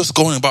Yaf is just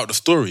going about the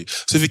story.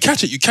 So if you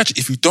catch it, you catch it.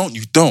 If you don't,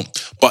 you don't.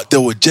 But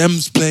there were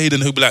gems played,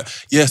 and he'll be like,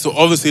 yeah. So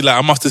obviously, like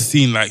I must have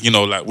seen like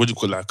what do you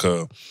call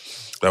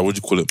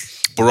it?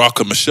 Barack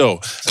and Michelle.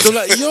 So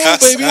like, yo,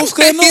 baby, what's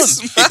going on?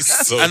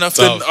 So and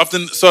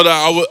often, so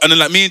that and then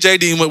like me and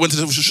JD went to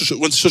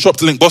the shop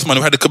to link Bossman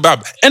who had the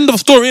kebab. End of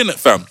story, innit,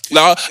 fam?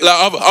 Like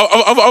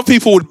other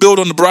people would build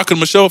on the Barack and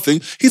Michelle thing.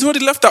 He's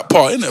already left that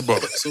part, innit, bro?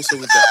 It's also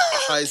with the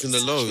highs and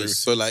the lows.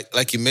 So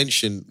like you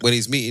mentioned, when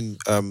he's meeting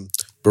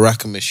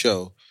Barack and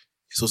Michelle,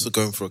 he's also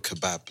going for a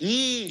kebab.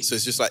 So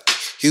it's just like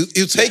he'll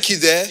take you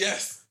there,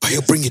 but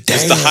he'll bring you down.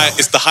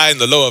 It's the high and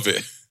the low of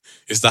it.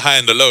 It's the high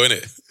and the low,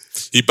 innit?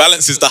 He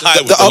balances the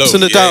high with the ups low.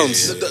 and the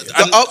downs.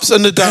 The ups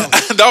and the downs.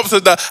 The ups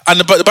and the downs. And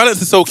the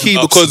balance is so key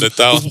because the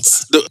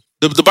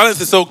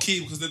balance is so key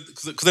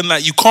because then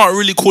like you can't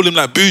really call him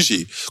like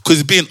bougie because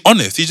he's being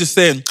honest. He's just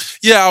saying,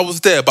 yeah, I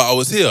was there, but I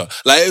was here.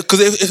 Like,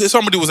 because if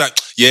somebody was like,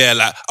 yeah,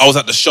 like I was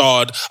at the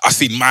Shard, I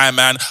seen my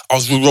man, I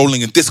was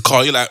rolling in this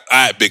car. You're like,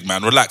 all right, big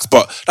man, relax.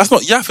 But that's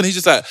not yapping. He's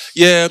just like,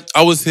 yeah,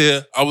 I was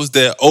here, I was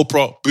there.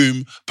 Oprah,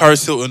 boom.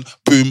 Paris Hilton,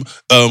 boom.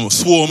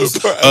 Swarms,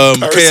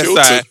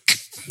 KSI.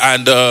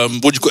 And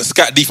what do you call it?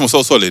 Scat D from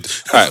So Solid.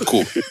 All right,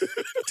 cool.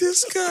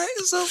 This guy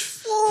is a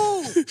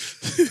fool.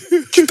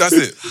 That's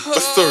it.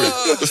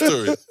 The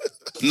story.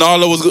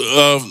 Nala was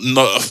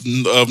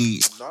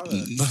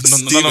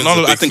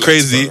Nala acting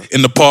crazy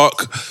in the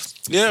park.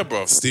 Yeah,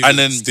 bro.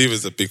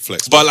 Steven's a big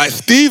flex. But like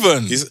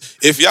Steven,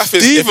 if Yaf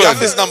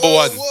is number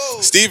one,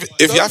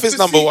 if Yaf is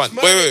number one,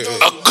 wait.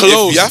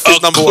 Close. If Yaf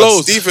is number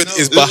one, Steven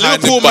is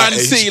behind Liverpool Man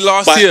City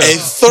last year.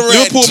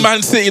 Liverpool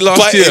Man City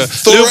last year.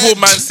 Liverpool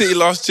Man City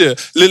last year.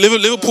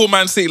 Liverpool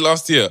Man City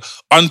last year.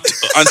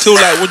 Until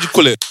like what do you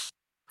call it?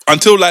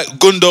 Until like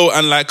Gundo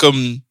and like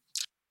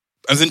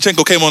and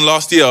Zinchenko came on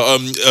last year.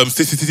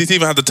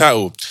 Steven had the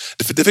title.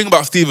 The thing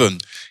about Steven,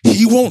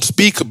 he won't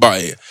speak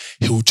about it.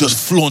 He'll just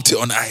flaunt it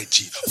on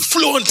IG.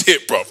 Flaunt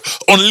it, bro.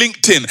 On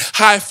LinkedIn,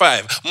 High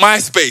Five,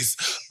 MySpace,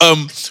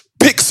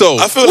 Pixel.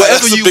 I feel like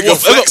that's a bigger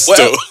flex,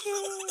 though.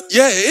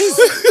 Yeah, it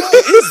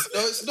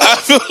is. I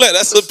feel like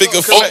that's a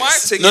bigger flex. My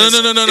thing No. is,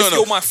 if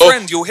you're my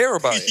friend, you'll hear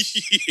about it.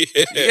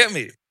 You get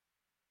me?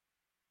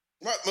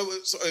 Right,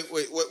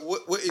 wait.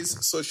 What is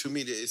social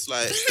media? It's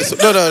like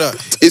no.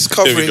 It's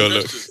covering. Here we go,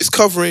 look. It's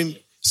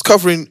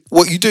covering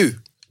what you do.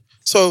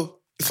 So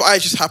if I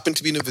just happen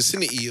to be in the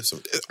vicinity or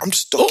something, I'm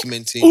just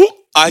documenting.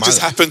 I just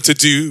happen to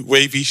do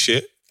wavy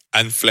shit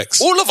and flex.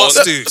 All of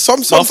us do.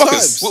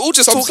 Sometimes We're all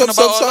just talking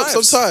about our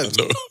lives. Sometimes.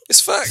 No.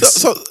 It's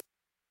facts.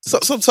 So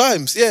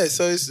sometimes, yeah.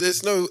 So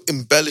there's no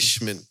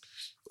embellishment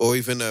or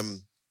even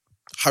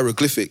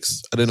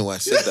hieroglyphics. I don't know why I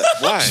said that.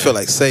 Why? I just felt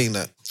like saying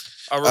that.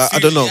 I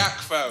don't know.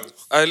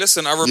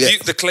 Listen, I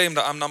rebuke the claim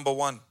that I'm number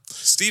one.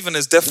 Steven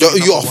is definitely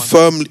You're number one.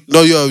 firmly.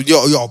 No, you're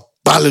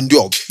balanced.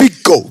 You're a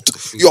big goat.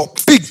 You're a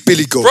big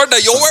Billy goat. Brother,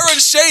 you're wearing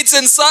shades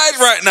inside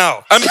right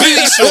now. And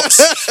booty shorts.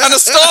 And a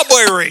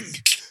Starboy ring.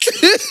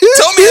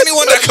 Tell me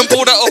anyone that can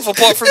pull that off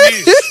apart from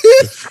you.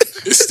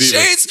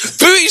 Shades,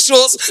 booty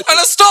shorts, and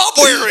a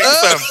Starboy ring,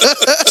 fam.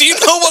 Do you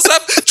know what's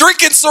happening?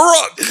 Drinking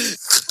Ciroc.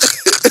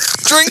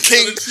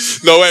 Drinking.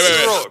 No,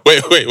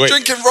 wait.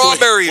 Drinking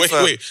raspberry,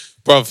 fam. Wait.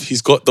 Bruv,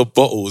 he's got the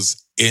bottles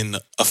in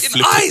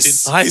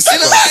ice. In ice.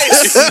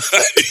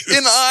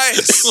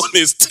 On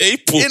his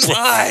table, In bro.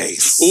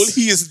 ice. All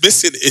he is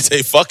missing is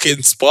a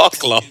fucking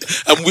sparkler,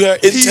 and we are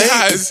in tape.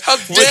 How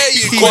dare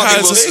you,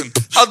 Kwame Wilson?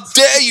 How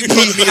dare you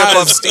put me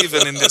above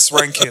Steven in this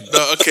ranking?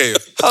 No, okay.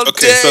 How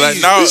dare so like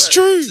you? now It's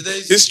true.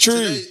 It's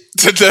true.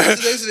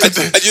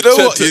 And you know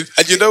what?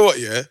 And you know what?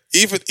 Yeah.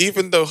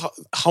 Even though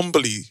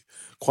humbly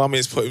Kwame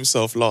has put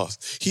himself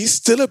last, he's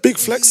still a big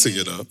flexer,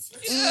 you know.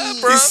 Yeah,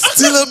 bro. He's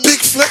still a big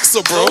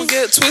flexer, bro. Don't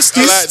get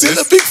twisted. He's still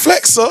a big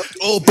flexer.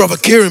 Oh, brother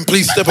Kieran,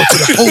 please step up to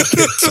the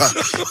pulpit.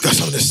 Got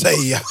something to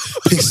say.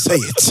 Please say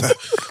it.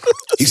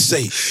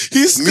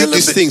 He's mute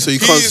this thing so you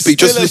can't speak.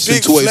 Just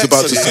listen to what he's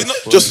about to say.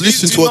 Just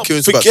listen to what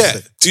Kieran's about to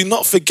say. Do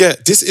not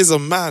forget, this is a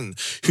man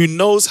who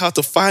knows how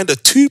to find a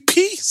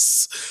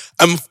two-piece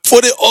and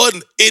put it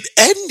on in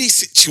any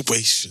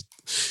situation.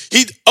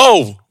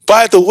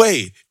 By the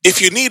way,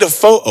 if you need a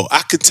photo,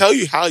 I can tell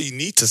you how you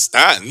need to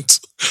stand.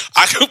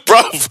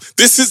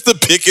 This is the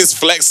biggest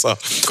flexer.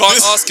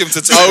 Can't ask him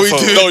to take a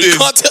photo. No, you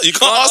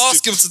can't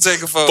ask him to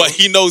take a photo. But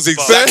he knows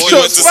exactly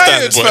where to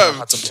stand,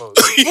 bro.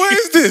 What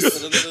is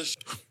this?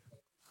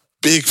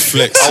 Big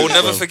flex. I will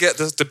never forget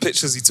the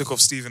pictures he took of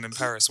Steven in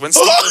Paris. When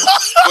Steven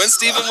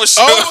was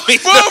showing me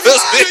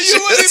those pictures, you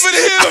weren't even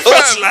here, I was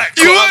fam. like,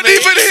 You weren't Kwame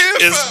even here,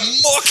 is fam.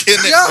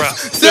 mocking it, bro.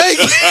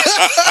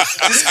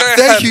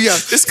 Thank you.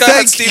 This guy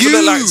had Steven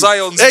look like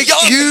Zion's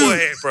young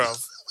boy, bro.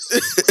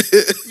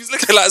 He's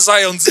looking like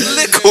Zion's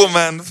little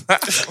man.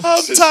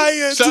 I'm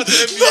tired. Shout out to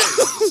NBA.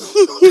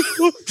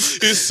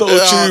 It's so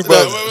true,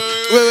 bro.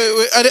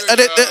 Wait. And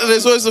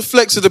there's always a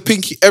flex of the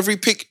pinky. Every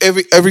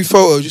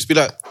photo, just be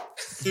like,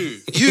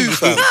 you,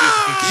 fam.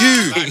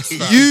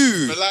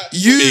 You.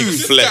 Big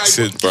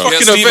flexing, bro.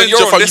 Fucking Steven, Avenger,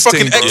 you're on fam. You this fucking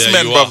thing, bro.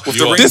 X-Men, Yeah, bro.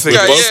 you are. This With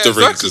guy, both the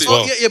rings exactly. as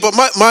well. Yeah, but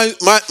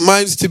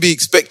mine's to be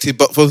expected.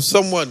 But from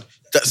someone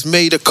that's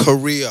made a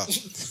career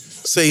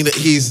saying that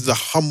he's the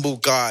humble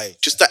guy,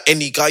 just that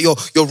any guy, you're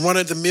run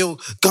of the mill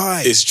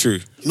guy. It's true.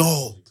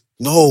 No.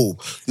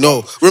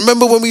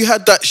 Remember when we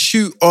had that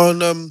shoot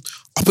on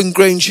up in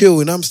Grange Hill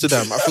in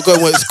Amsterdam? I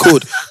forgot what it's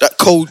called. That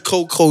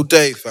cold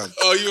day, fam.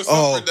 Oh, you were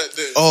suffering that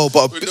day.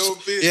 But With no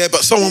beard. yeah,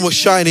 but someone was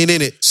shining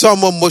in it.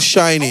 Someone was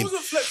shining.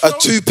 A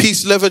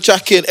 2-piece leather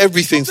jacket and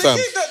everything, fam.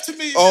 They gave that to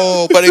me.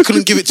 Oh, but they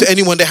couldn't give it to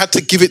anyone. They had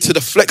to give it to the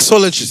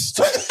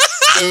flexologist.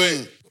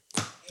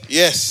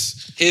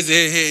 Yes.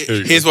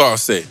 Here's what I'll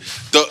say.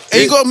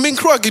 And you got a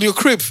mink rug in your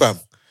crib, fam.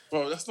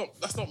 Bro, that's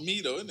not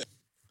me though, isn't it?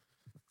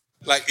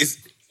 Like it's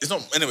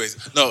not.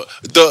 Anyways, no.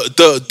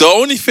 The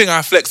only thing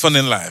I flex on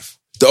in life,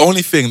 the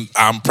only thing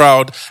I'm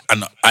proud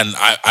and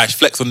I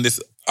flex on this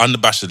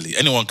unabashedly.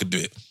 Anyone could do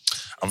it.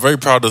 I'm very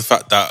proud of the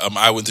fact that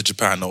I went to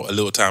Japan a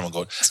little time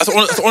ago. That's the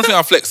only thing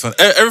I flex on.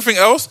 Everything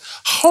else,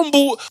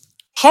 humble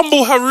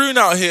Haroon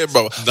out here,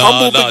 bro.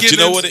 No. Do you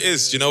know what it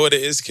is?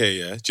 Kay?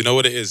 Yeah. Do you know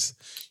what it is?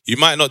 You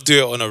might not do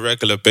it on a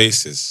regular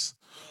basis,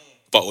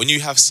 but when you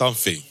have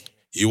something,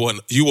 you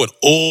want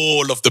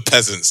all of the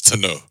peasants to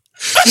know.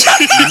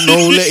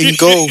 No letting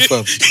go,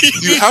 fam.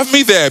 You have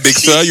me there, big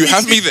sir. You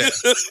have me there.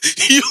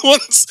 He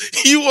wants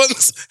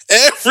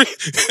every.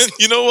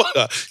 You know what?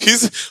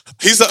 He's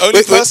the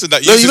only person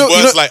that uses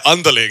words like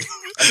underling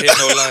I hear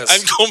no lies.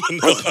 and common.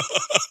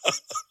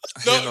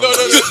 No.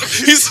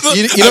 He's not.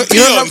 You know,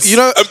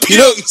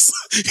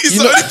 He's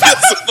the only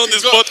person on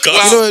this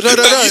podcast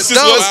that uses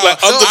words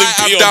like underling I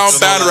am peons. down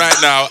bad right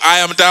now. I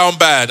am down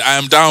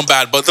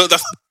bad. But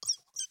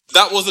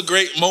that was a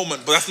great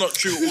moment, but that's not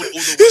true all the way.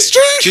 It's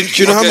true. Do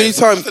you know how many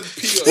times?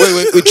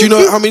 Wait. Do you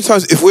know how many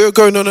times if we're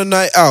going on a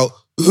night out,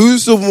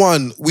 who's the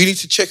one we need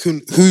to check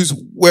who's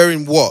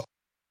wearing what?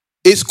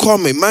 It's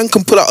Kwame. Man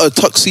can pull out a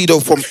tuxedo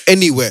from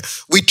anywhere.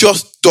 We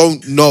just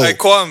don't know. Hey,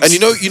 Kwams. And you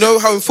know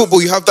how in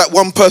football you have that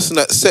one person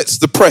that sets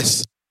the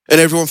press and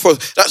everyone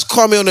follows. That's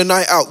Kwame on a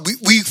night out.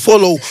 We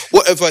follow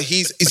whatever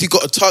is he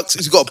got a tux?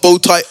 Is he got a bow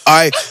tie?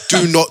 I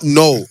do not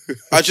know.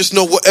 I just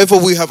know whatever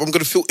we have, I'm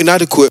gonna feel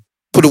inadequate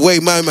for the way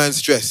my man's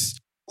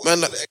dressed.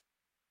 Man,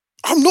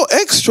 I'm not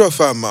extra,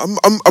 fam.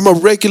 I'm a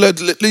regular.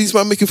 These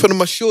man making fun of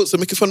my shorts. I'm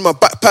making fun of my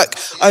backpack.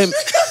 I'm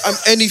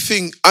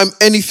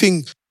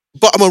anything.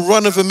 But I'm a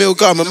run-of-the-mill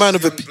guy. I'm a man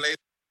of a...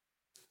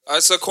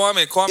 So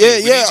Kwame, Yeah,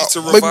 we need you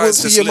to maybe revise once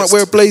a this year I might list.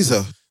 wear a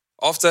blazer.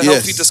 After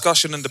healthy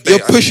discussion and debate,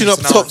 You're pushing I up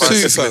think we need to top now revise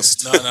two, this fam.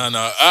 list.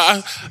 No.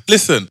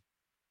 Listen.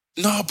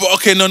 No, but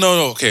okay, no.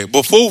 Okay,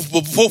 before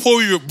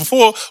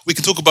we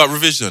can talk about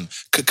revision,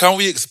 can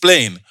we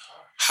explain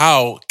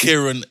how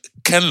Kieran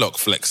Kenlock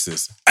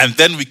flexes, and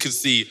then we can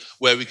see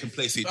where we can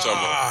place each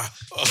other.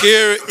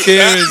 Kieran's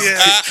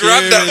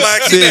Grab that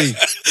mic.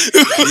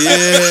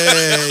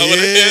 Yeah.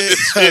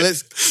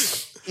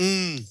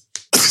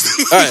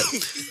 All right.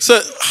 So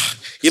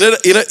you know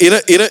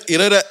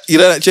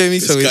that Jamie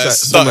song is guy's like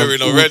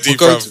stuttering already,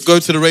 we'll bruv. go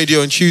to the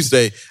radio on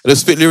Tuesday and they'll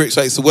spit lyrics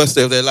like it's the worst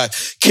day of their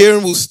life.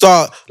 Kieran will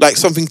start like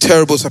something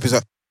terrible. So he's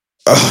like,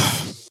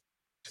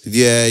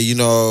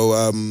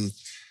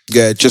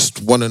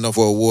 just won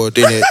another award,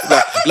 innit?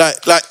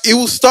 like it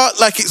will start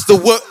like it's the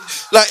work,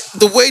 like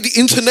the way the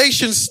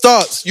intonation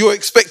starts. You're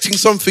expecting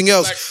something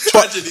else,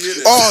 Like tragedy,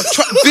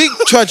 innit? big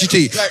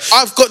tragedy.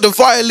 I've got the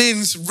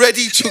violins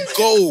ready to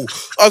go.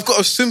 I've got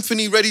a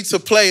symphony ready to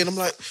play, and I'm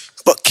like,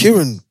 but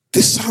Kieran,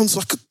 this sounds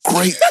like a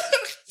great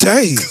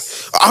day.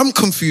 I'm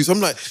confused.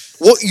 I'm like,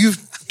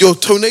 your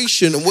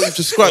tonation and what you've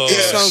described,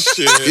 it sounds.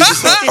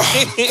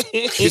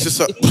 It's just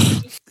like.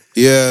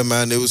 Yeah,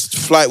 man.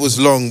 Flight was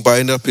long, but I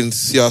ended up in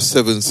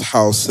CR7's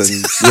house and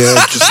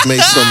just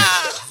made some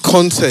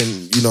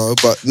content,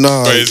 But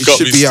no, But it it's got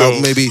should me be still.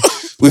 out maybe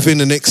within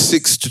the next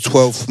 6 to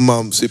 12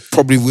 months. It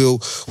probably will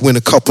win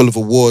a couple of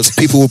awards.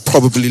 People will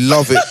probably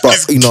love it, but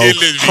He's killing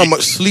me. how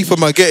much sleep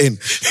am I getting?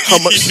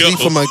 I'm getting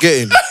cooked.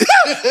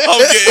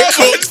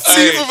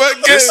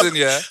 Listen,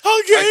 yeah.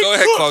 Go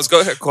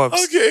ahead, Kwams.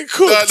 I'm getting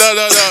cooked. No.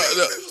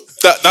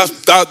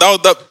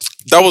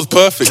 That was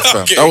perfect,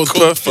 fam. That was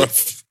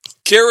perfect.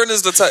 Kieran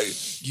is the type.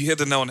 You hit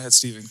the nail on the head,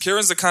 Stephen.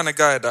 Kieran's the kind of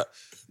guy that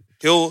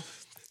Kieran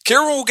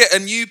will get a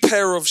new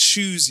pair of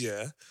shoes,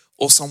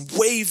 or some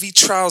wavy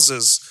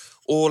trousers,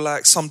 or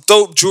like some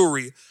dope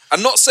jewelry,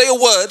 and not say a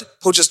word.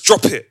 He'll just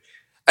drop it,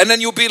 and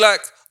then you'll be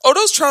like, "Oh,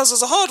 those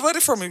trousers are hard. Where are they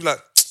from?" He'll be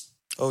like,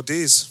 "Oh,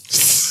 these."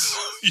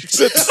 You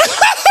said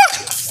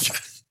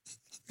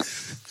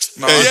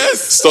No,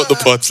 yes. Stop the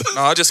pod.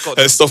 No, I just got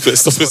Hey, them. stop it. I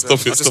just got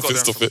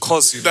them from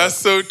Cos, That's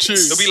so true.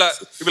 He'll be like,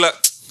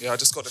 yeah, I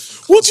just got it from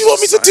Cos. What do you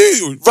want me to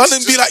do? Run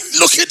and be like,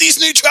 look at these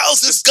new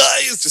trousers,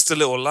 guys. Just a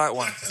little light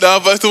one. No,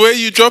 but it's the way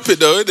you drop it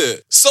though, isn't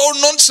it? So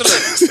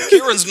nonchalant.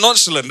 Kieran's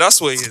nonchalant. That's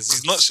what he is.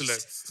 He's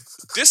nonchalant.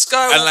 This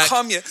guy will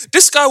come here.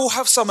 This guy will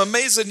have some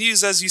amazing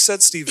news, as you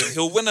said, Stephen.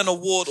 He'll win an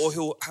award or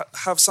he'll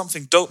have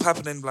something dope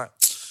happening. Like,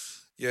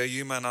 Yeah,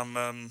 you man.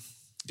 I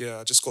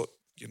just got.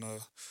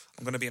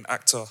 I'm gonna be an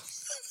actor.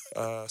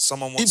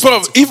 Someone wants. Bro,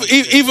 me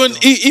to come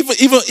and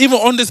even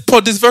on this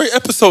pod, this very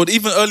episode,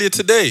 even earlier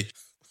today.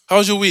 How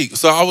was your week?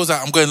 So I was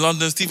like, I'm going to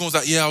London. Stephen was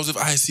like, yeah, I was with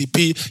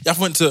ICP. Yeah, I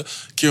went to.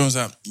 Kieran was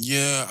like,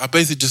 yeah, I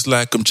basically just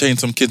like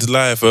changed some kid's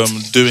life.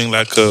 Doing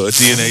like a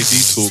DNA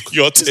talk.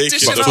 You're taking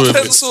dishing the out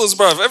pencils,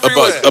 bruv,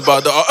 everywhere.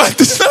 About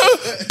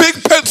the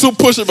big pencil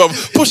pushing, bro,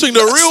 pushing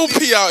the real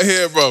P out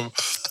here, bro.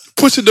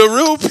 Pushing the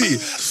real P,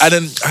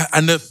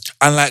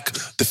 and like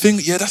the thing,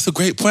 yeah, that's a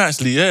great point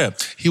actually. Yeah,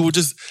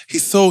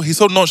 he's so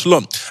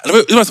nonchalant, and the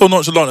reason I'm so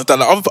nonchalant is that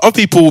like, other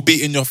people will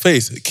be in your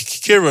face.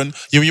 Kieran,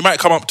 you might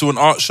come up to an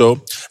art show,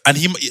 and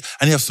he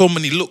has so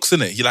many looks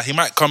in it. He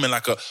might come in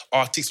like a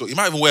artiste look. He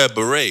might even wear a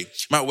beret.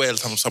 He might wear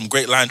some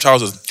great line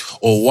trousers,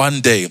 or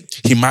one day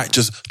he might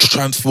just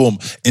transform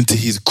into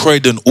his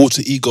Croydon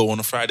alter ego on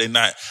a Friday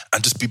night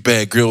and just be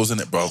Bear Grylls in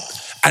it, bro.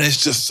 And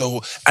it's just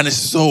so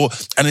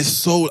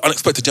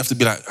unexpected. You have to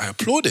be like, I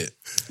applaud it.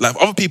 Like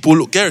other people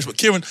look garish, but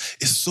Kieran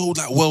is so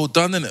like well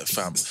done in it,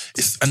 fam.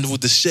 And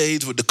with the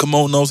shades, with the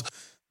kimonos.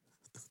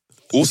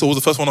 Also, was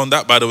the first one on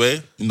that, by the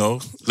way.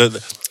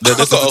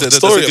 I've got a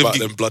story about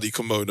them bloody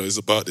kimonos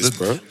about this,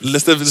 bro.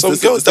 Let's never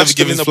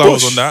give him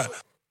flowers on that.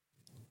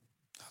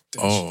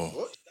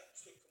 Oh.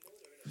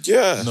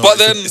 Yeah. No, but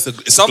then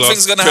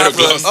something's going to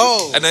happen.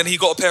 And then he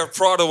got a pair of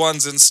Prada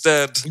ones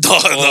instead. No. Go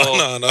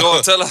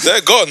on, tell us.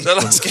 They're gone. Tell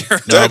us,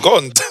 Kieran. They're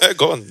gone.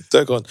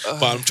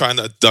 But I'm trying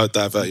to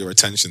divert your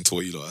attention to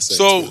what you lot are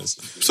saying.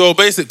 So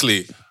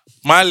basically,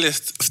 my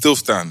list still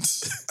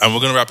stands. And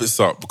we're going to wrap this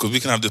up because we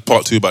can have this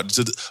part 2 about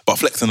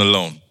flexing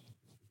alone.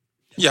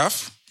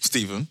 Yaf,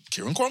 Stephen,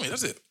 Kieran Kwame,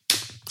 that's it.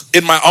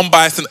 In my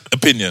unbiased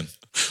opinion.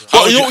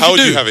 How would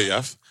you have it,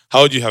 Yaf?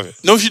 How would you have it?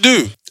 No, you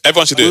do.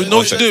 Everyone should do it. No,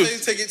 you should do.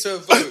 Take it to a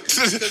vote.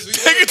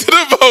 Take it to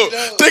the vote.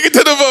 Take it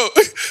to the vote.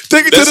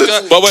 Take it to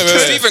the. But wait.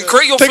 Stephen,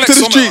 create your take flex to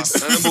the on streets.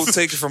 us, and then we'll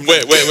take it from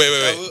there.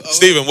 Wait.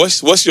 Stephen,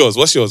 what's yours?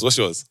 What's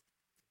yours?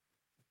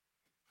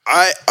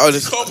 I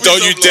honestly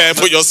don't you dare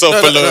put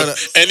yourself below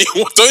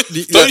anyone.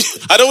 Don't.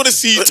 I don't want to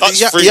see you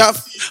touch free. I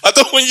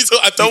don't want you to.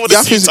 I don't want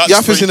to see you touch free.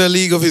 Yaf is in a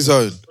league of his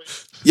own.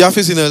 Yaf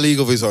is in a league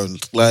of his own.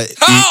 Like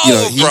he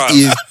is.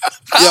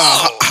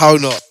 Yeah, how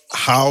not?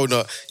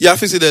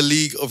 Yaf is in a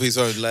league of his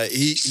own. Like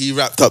he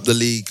wrapped up the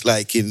league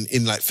like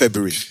in like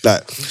February.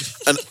 Like,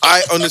 and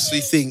I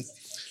honestly think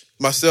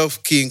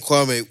myself, Key and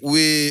Kwame,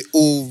 we're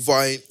all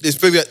vying. There's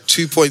probably like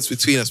 2 points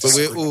between us, but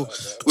we're all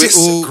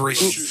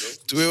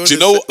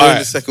on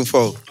the second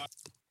fold.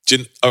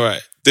 All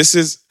right, this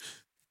is.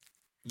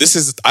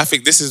 I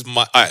think this is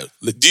my. All right,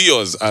 do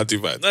yours. I'll do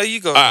mine. No, you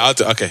go. All right, I'll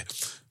do. Okay,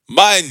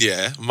 mine.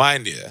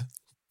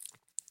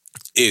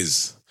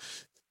 Is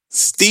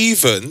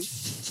Stephen.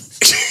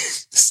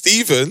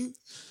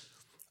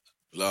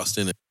 Last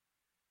in it.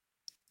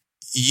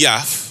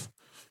 Yaf.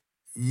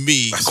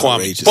 Me. That's Kwame.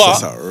 outrageous.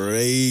 That's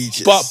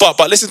outrageous.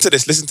 But listen to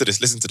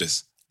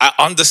this. I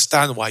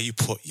understand why you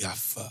put Yaf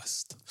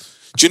first.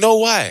 Do you know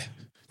why?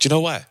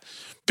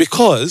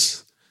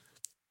 Because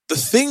the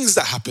things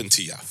that happen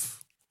to Yaf,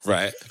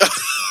 right?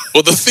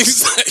 Or the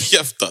things that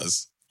Yaf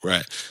does,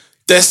 right?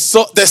 There's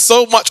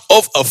so much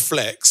of a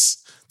flex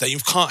that you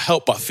can't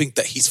help but think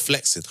that he's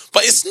flexing.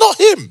 But it's not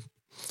him.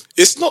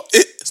 It's not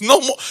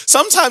more.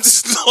 Sometimes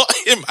it's not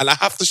him, and I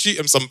have to shoot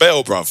him some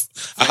bail, bruv.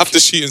 I have to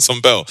shoot him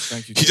some bail.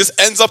 He just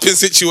ends up in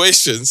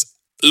situations,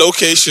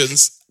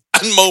 locations,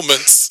 and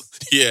moments,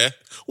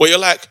 where you're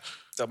like,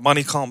 that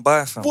money can't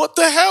buy, fam. What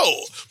the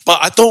hell?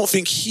 But I don't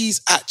think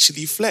he's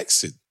actually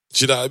flexing.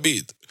 Do you know what I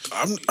mean?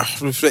 I'm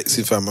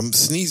flexing, fam. I'm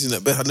sneezing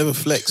at bed. I never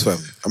flex,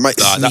 fam. I might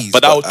sneeze,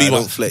 but that would be I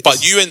one. don't flex.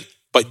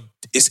 But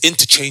it's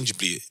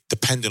interchangeably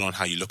depending on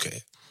how you look at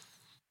it.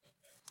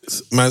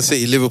 Man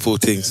City, Liverpool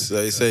things.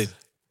 That you saying?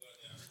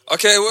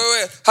 Okay,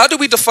 wait. How do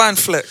we define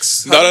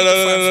flex? No.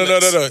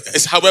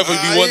 It's however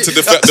we want to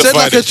define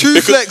like it. A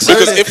true flex,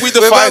 because if we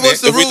define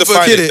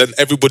it, then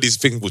everybody's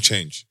thing will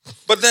change.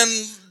 But then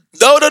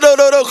no.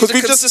 Because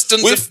we've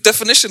consistent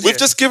definition. We've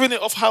just given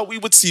it off how we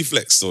would see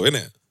flex, though,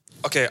 innit?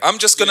 Okay, I'm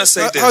just gonna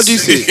say this. How do you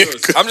see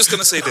it? I'm just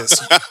gonna say this.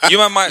 You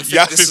might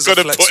think this is a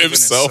flex within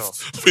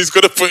himself. He's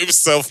gonna put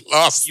himself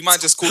last. You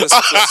might just call this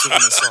a flex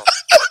within himself.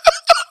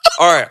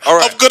 All right.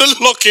 I'm gonna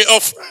lock it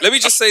off. Let me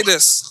just say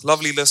this,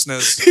 lovely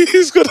listeners.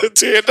 He's gonna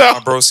tear down.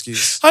 My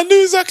broskies. I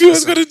knew exactly what I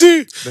was gonna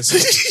do.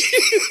 Listen.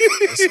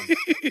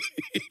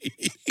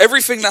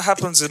 Everything that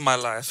happens in my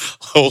life,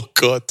 oh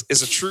God,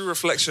 is a true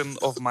reflection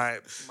of my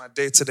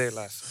day-to-day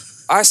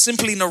life. I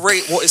simply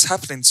narrate what is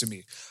happening to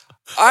me.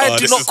 I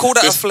do not call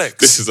that a flex.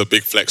 This is a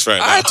big flex right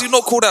now. I do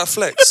not call that a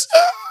flex.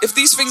 If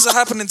these things are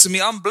happening to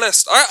me, I'm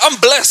blessed. I'm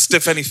blessed,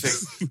 if anything.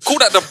 Call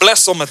that the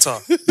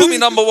blessometer. Put me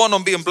number one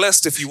on being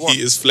blessed if you want.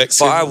 He is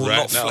flexing but I will right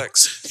not now.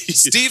 flex.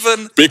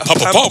 Stephen, Big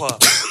Papa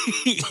Pop.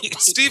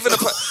 Stephen, you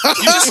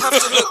just have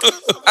to look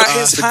at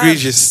his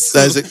hands. Egregious.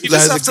 You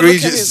just have to look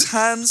at his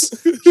hands.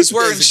 He's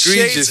wearing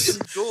shades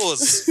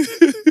indoors.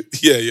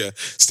 Yeah.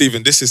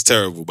 Stephen, this is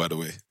terrible, by the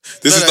way.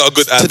 This is not a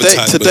good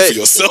advertisement for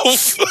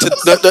yourself.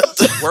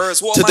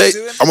 Whereas, what today, am I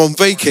doing? I'm on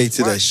vacay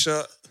today. White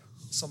shirt,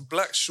 some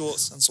black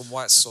shorts and some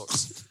white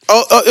socks.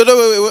 Oh,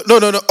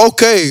 no.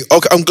 Okay.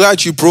 I'm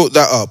glad you brought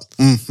that up.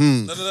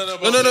 Mm-hmm.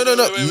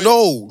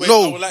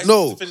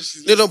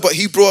 No. But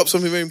he brought up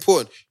something very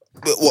important.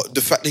 But what,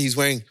 the fact that he's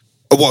wearing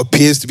what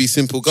appears to be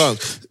simple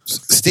garments.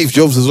 Steve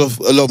Jobs was off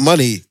a lot of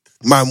money.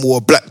 Man wore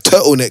a black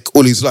turtleneck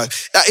all his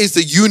life. That is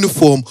the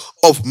uniform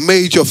of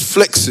major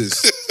flexers.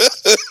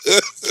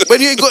 When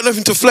you ain't got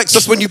nothing to flex,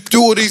 that's when you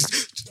do all these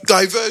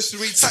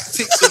diversionary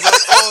tactics of like,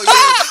 oh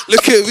yeah,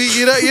 look at me,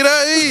 you know, you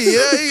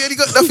ain't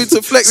got nothing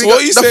to flex. So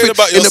what are you saying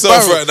about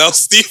yourself right now,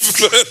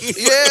 Stephen?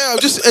 Yeah, I'm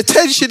just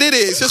attention in it.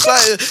 It's just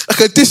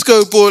like a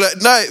disco ball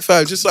at night,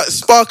 fam. Just like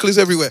sparklers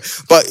everywhere.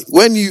 But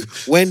when you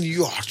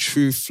are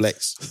true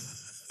flex,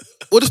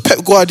 what does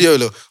Pep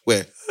Guardiola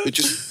wear?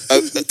 Just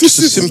a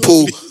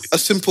simple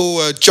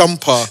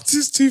jumper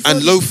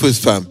and loafers,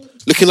 fam.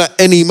 Looking like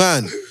any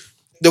man.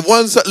 The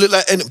ones that look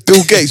like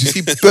Bill Gates. You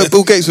see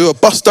Bill Gates with a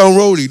bust-down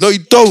rollie. No,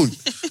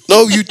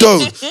 you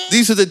don't.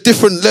 These are the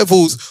different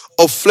levels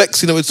of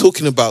flexing that we're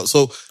talking about.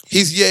 So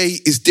his yay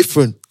is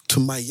different to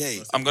my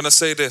yay. I'm going to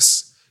say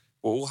this.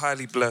 We're all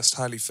highly blessed,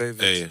 highly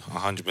favoured. Yeah,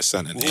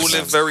 100%. We all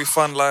live very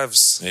fun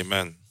lives.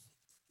 Amen.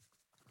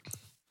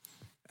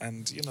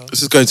 And, you know.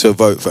 This is going to a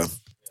vote, fam.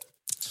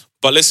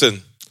 But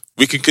listen,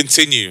 we can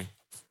continue,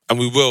 and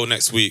we will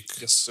next week.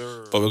 Yes,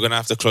 sir. But we're going to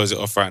have to close it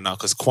off right now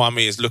because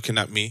Kwame is looking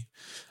at me.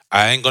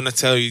 I ain't going to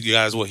tell you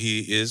guys what he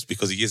is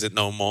because he isn't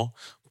no more.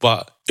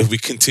 But if we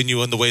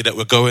continue on the way that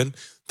we're going,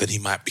 then he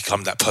might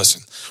become that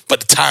person. But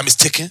the time is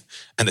ticking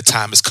and the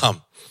time has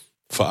come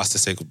for us to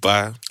say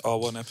goodbye. Oh,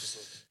 one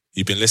episode.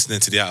 You've been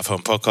listening to the Out of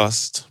Home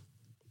podcast.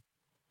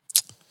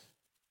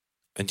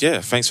 And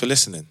yeah, thanks for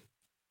listening.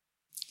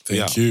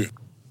 Thank you.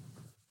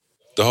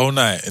 The whole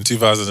night in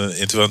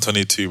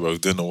 2022, bro,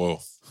 doing the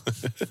well.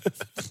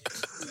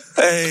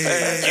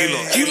 Hey, you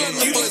lot. You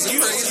boys are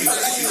crazy.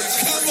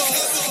 Come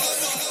on.